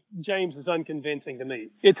I think James is unconvincing to me?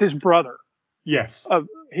 It's his brother. Yes.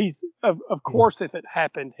 Of course, if it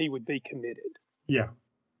happened, he would be committed. Yeah.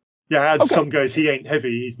 Yeah. As some goes, he ain't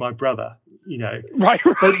heavy. He's my brother. Right.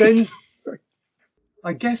 But then,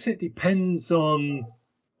 I guess it depends on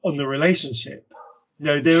the relationship.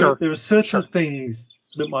 There are certain things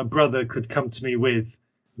that my brother could come to me with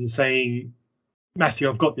and saying, Matthew,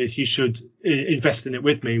 I've got this. You should invest in it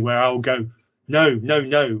with me. Where I'll go, no.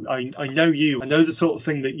 I know you. I know the sort of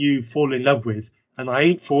thing that you fall in love with. And I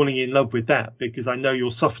ain't falling in love with that because I know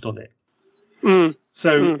you're soft on it.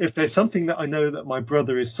 If there's something that I know that my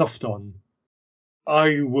brother is soft on,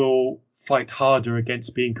 I will fight harder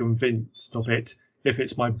against being convinced of it if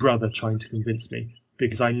it's my brother trying to convince me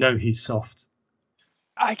because I know he's soft.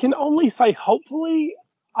 I can only say hopefully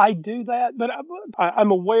I do that, but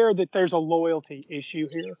I'm aware that there's a loyalty issue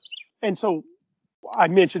here. And so I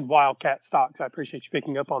mentioned wildcat stocks. I appreciate you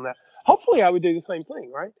picking up on that. Hopefully I would do the same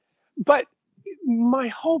thing, right? But my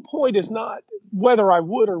whole point is not whether I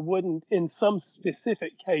would or wouldn't in some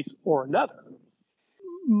specific case or another.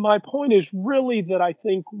 My point is really that I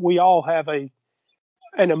think we all have an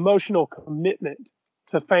emotional commitment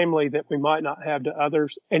to family that we might not have to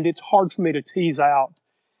others. And it's hard for me to tease out.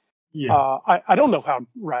 Yeah. I don't know how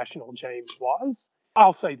rational James was.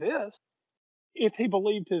 I'll say this. If he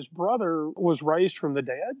believed his brother was raised from the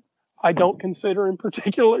dead, I don't consider him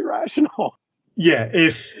particularly rational. Yeah.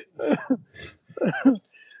 If Yeah.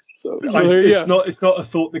 it's not a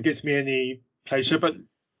thought that gives me any pleasure, but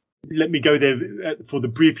let me go there for the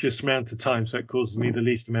briefest amount of time so it causes me the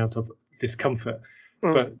least amount of discomfort.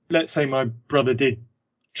 But let's say my brother did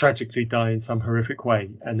tragically die in some horrific way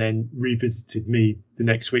and then revisited me the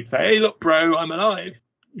next week, say, hey, look, bro, I'm alive.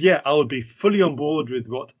 Yeah, I would be fully on board with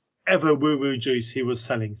whatever woo-woo juice he was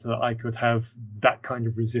selling so that I could have that kind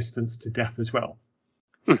of resistance to death as well.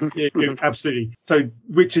 Absolutely. So,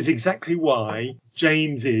 which is exactly why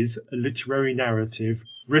James is a literary narrative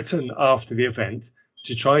written after the event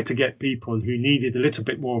to try to get people who needed a little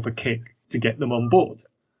bit more of a kick to get them on board.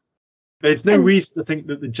 There's no reason to think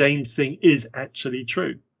that the James thing is actually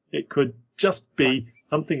true. It could just be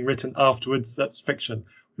something written afterwards that's fiction.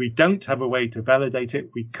 We don't have a way to validate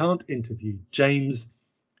it. We can't interview James.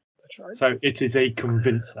 That's right. So it is a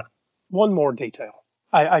convincer. One more detail.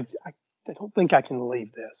 I don't think I can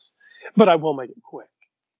leave this, but I will make it quick.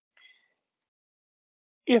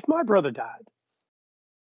 If my brother died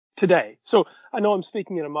today, so I know I'm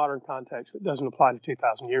speaking in a modern context that doesn't apply to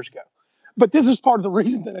 2,000 years ago, but this is part of the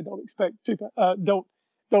reason that I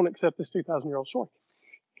don't accept this 2,000-year-old story.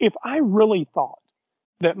 If I really thought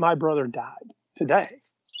that my brother died today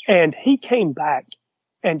and he came back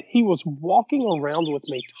and he was walking around with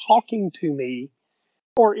me, talking to me,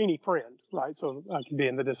 or any friend, right? So I could be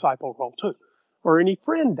in the disciple role too, or any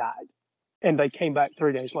friend died and they came back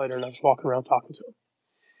 3 days later and I was walking around talking to them.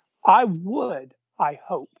 I would, I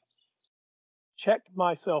hope, check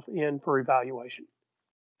myself in for evaluation.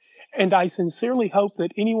 And I sincerely hope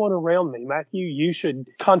that anyone around me, Matthew, you should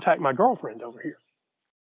contact my girlfriend over here.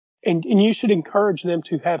 And you should encourage them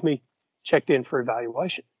to have me checked in for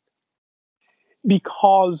evaluation.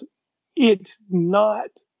 Because it's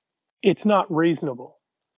not reasonable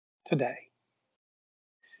today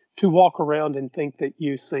to walk around and think that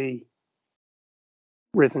you see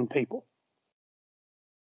risen people.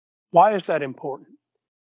 Why is that important?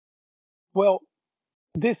 Well,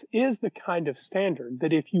 this is the kind of standard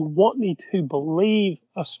that if you want me to believe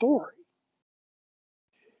a story,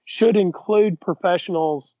 should include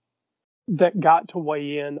professionals that got to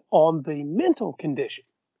weigh in on the mental condition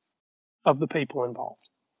of the people involved.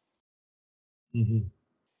 Mm-hmm.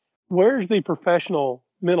 Where's the professional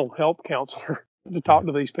mental health counselor to talk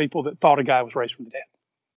to these people that thought a guy was raised from the dead?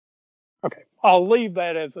 Okay, I'll leave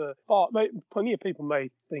that as a thought. Plenty of people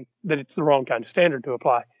may think that it's the wrong kind of standard to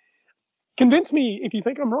apply. Convince me if you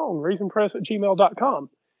think I'm wrong. reasonpress@gmail.com.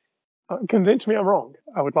 Convince me I'm wrong.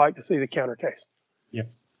 I would like to see the counter case. Yeah.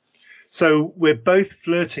 So we're both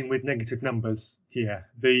flirting with negative numbers here.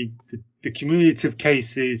 The cumulative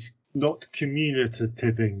case is not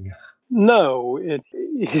cumulativing. No,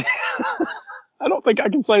 I don't think I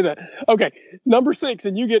can say that. Okay, number 6,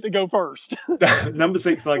 and you get to go first. Number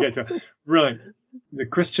 6, I get to. Right. The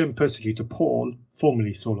Christian persecutor Paul,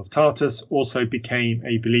 formerly Saul of Tarsus, also became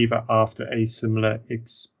a believer after a similar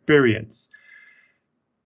experience.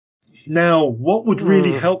 Now, what would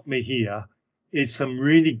really help me here is some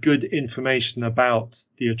really good information about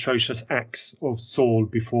the atrocious acts of Saul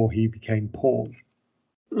before he became Paul.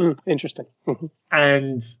 Interesting.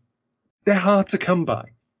 And they're hard to come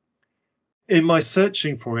by. In my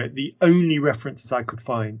searching for it, the only references I could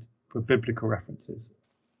find were biblical references.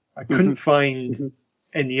 I couldn't find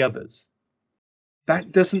any others.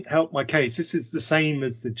 That doesn't help my case. This is the same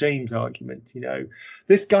as the James argument. You know,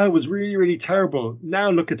 this guy was really, really terrible. Now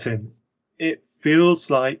look at him. It feels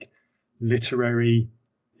like literary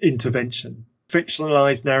intervention,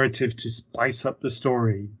 fictionalized narrative to spice up the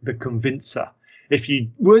story, the convincer. If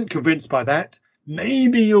you weren't convinced by that,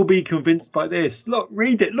 maybe you'll be convinced by this. Look,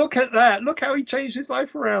 read it. Look at that. Look how he changed his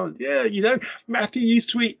life around. Yeah, you know, Matthew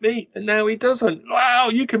used to eat meat and now he doesn't. Wow,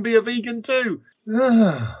 you can be a vegan too.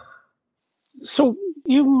 So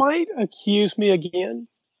you might accuse me again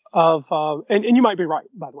of, and you might be right,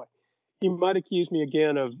 by the way. You might accuse me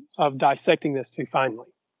again of dissecting this too finely.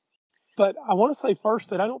 But I want to say first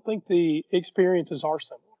that I don't think the experiences are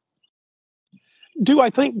similar. Do I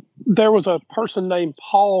think there was a person named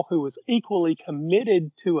Paul who was equally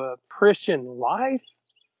committed to a Christian life?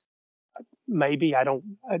 Maybe. I don't.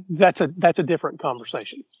 That's a different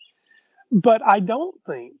conversation. But I don't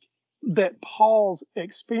think that Paul's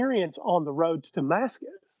experience on the road to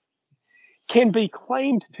Damascus can be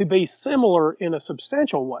claimed to be similar in a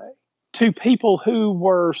substantial way to people who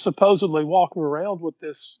were supposedly walking around with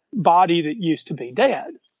this body that used to be dead.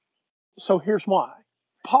 So here's why.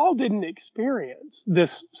 Paul didn't experience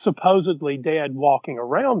this supposedly dead walking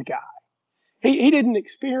around guy. He didn't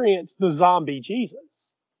experience the zombie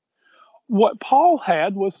Jesus. What Paul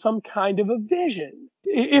had was some kind of a vision.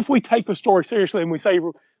 If we take the story seriously and we say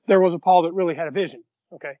there was a Paul that really had a vision,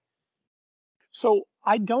 okay? So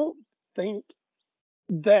I don't think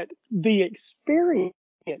that the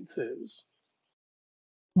experiences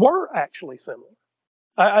were actually similar.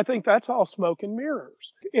 I think that's all smoke and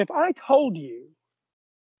mirrors. If I told you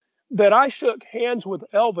that I shook hands with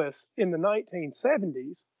Elvis in the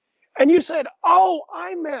 1970s, and you said, "Oh,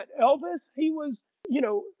 I met Elvis. He was,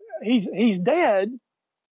 he's dead,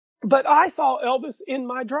 but I saw Elvis in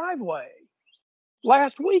my driveway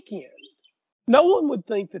last weekend." No one would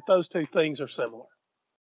think that those two things are similar.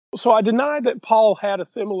 So I deny that Paul had a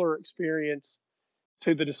similar experience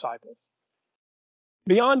to the disciples.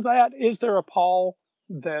 Beyond that, is there a Paul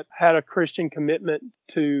that had a Christian commitment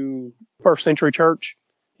to first century church?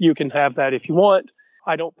 You can have that if you want.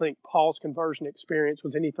 I don't think Paul's conversion experience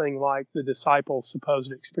was anything like the disciples'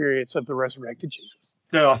 supposed experience of the resurrected Jesus.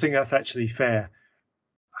 No, I think that's actually fair.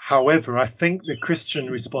 However, I think the Christian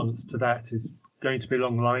response to that is going to be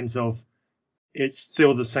along the lines of, it's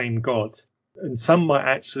still the same God. And some might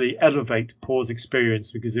actually elevate Paul's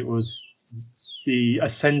experience because it was the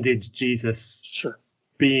ascended Jesus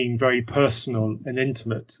being very personal and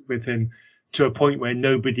intimate with him to a point where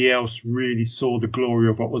nobody else really saw the glory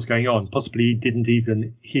of what was going on. Possibly he didn't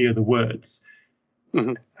even hear the words.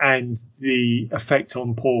 Mm-hmm. And the effect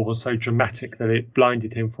on Paul was so dramatic that it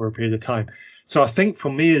blinded him for a period of time. So I think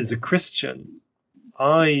for me as a Christian,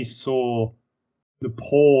 I saw the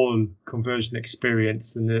Paul conversion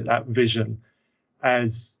experience and that vision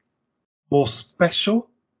as more special.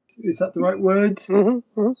 Is that the right word?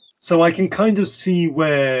 Mm-hmm. Mm-hmm. So I can kind of see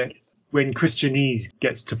where, when Christianese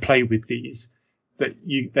gets to play with these, that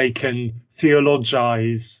they can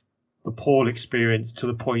theologize the Paul experience to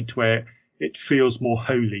the point where it feels more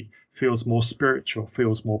holy, feels more spiritual,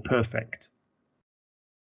 feels more perfect.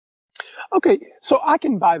 Okay, so I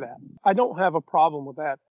can buy that. I don't have a problem with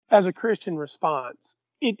that. As a Christian response,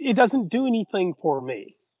 it doesn't do anything for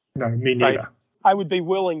me. No, me neither. Right? I would be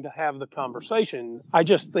willing to have the conversation. I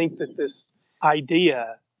just think that this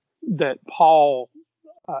idea that Paul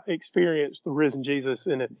experienced the risen Jesus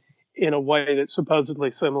in a way that's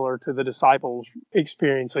supposedly similar to the disciples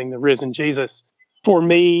experiencing the risen Jesus, for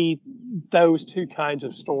me, those two kinds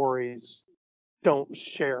of stories don't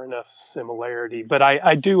share enough similarity. But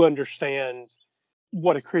I do understand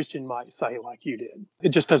what a Christian might say, like you did. It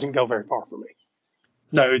just doesn't go very far for me.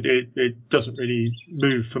 No, it doesn't really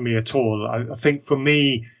move for me at all. I think for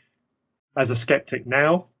me, as a skeptic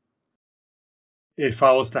now, if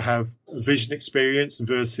I was to have a vision experience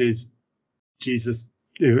versus Jesus,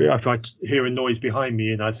 if I hear a noise behind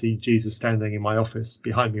me and I see Jesus standing in my office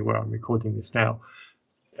behind me where I'm recording this now,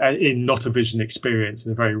 in not a vision experience,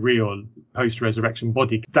 in a very real post-resurrection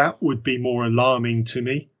body, that would be more alarming to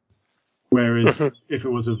me. Whereas if it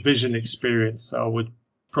was a vision experience, I would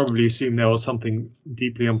probably assume there was something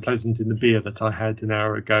deeply unpleasant in the beer that I had an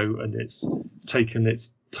hour ago, and it's taken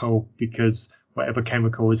its toll because whatever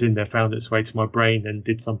chemical was in there found its way to my brain and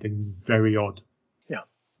did something very odd. Yeah.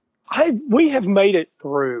 We have made it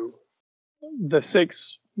through the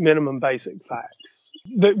 6 minimum basic facts,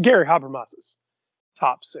 Gary Habermas's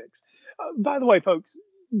top 6. By the way, folks,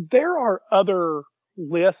 there are other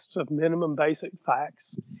lists of minimum basic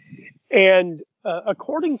facts. And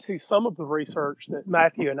according to some of the research that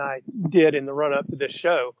Matthew and I did in the run-up to this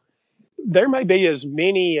show, there may be as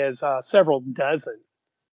many as several dozen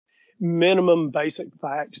minimum basic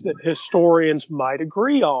facts that historians might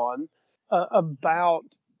agree on about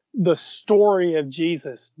the story of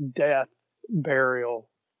Jesus' death, burial,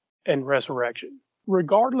 and resurrection.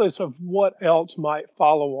 Regardless of what else might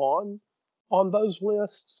follow on those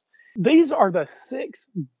lists, these are the 6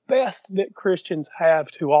 best that Christians have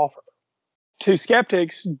to offer. To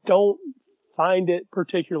skeptics, don't find it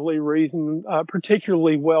particularly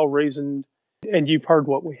well reasoned, and you've heard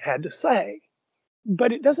what we had to say.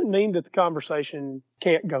 But it doesn't mean that the conversation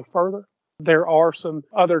can't go further. There are some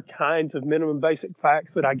other kinds of minimum basic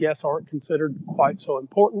facts that I guess aren't considered quite so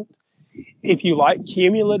important. If you like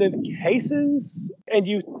cumulative cases and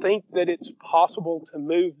you think that it's possible to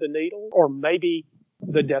move the needle, or maybe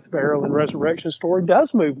the death, burial, and resurrection story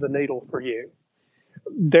does move the needle for you,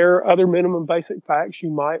 there are other minimum basic facts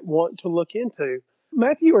you might want to look into.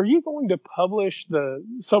 Matthew, are you going to publish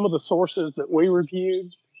some of the sources that we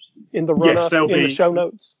reviewed in the Yes, run-up in the show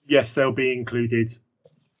notes? Yes, they'll be included.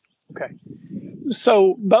 Okay.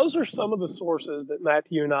 So those are some of the sources that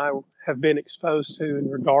Matthew and I have been exposed to in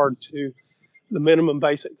regard to the minimum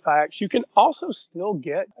basic facts. You can also still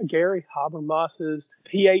get Gary Habermas's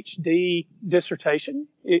PhD dissertation.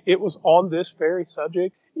 It was on this very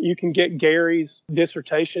subject. You can get Gary's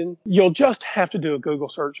dissertation. You'll just have to do a Google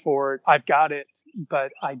search for it. I've got it,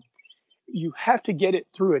 but you have to get it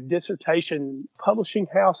through a dissertation publishing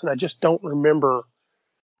house, and I just don't remember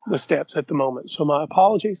the steps at the moment. So my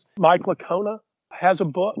apologies. Mike Licona has a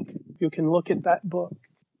book. You can look at that book.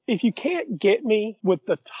 If you can't get me with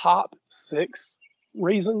the top 6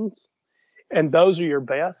 reasons, and those are your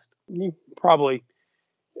best, you probably,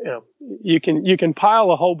 you can pile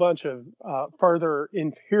a whole bunch of further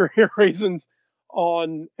inferior reasons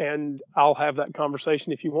on, and I'll have that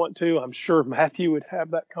conversation if you want to. I'm sure Matthew would have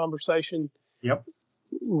that conversation. Yep.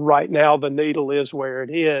 Right now, the needle is where it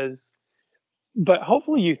is. But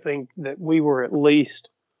hopefully you think that we were at least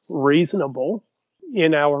reasonable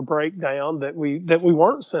in our breakdown, that we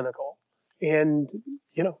weren't cynical. And,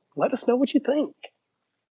 let us know what you think.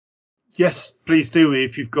 Yes, please do.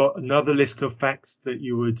 If you've got another list of facts that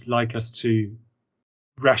you would like us to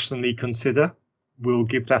rationally consider, we'll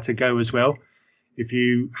give that a go as well. If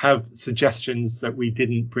you have suggestions that we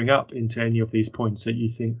didn't bring up into any of these points that you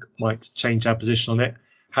think might change our position on it,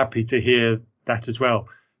 happy to hear that as well.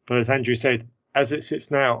 But as Andrew said, as it sits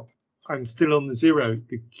now, I'm still on the 0.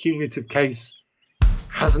 The cumulative case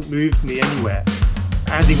hasn't moved me anywhere.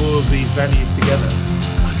 Adding all of these values together,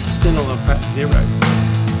 I'm still on a fat 0.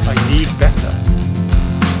 I need better.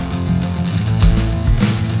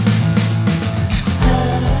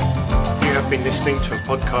 You have been listening to a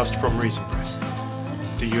podcast from Reason Press.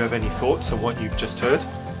 Do you have any thoughts on what you've just heard?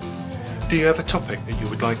 Do you have a topic that you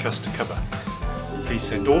would like us to cover? Please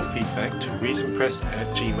send all feedback to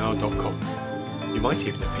reasonpress@gmail.com. You might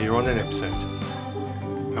even appear on an episode.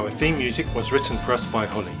 Our theme music was written for us by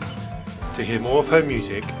Holly. To hear more of her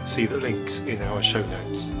music, see the links in our show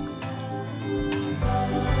notes.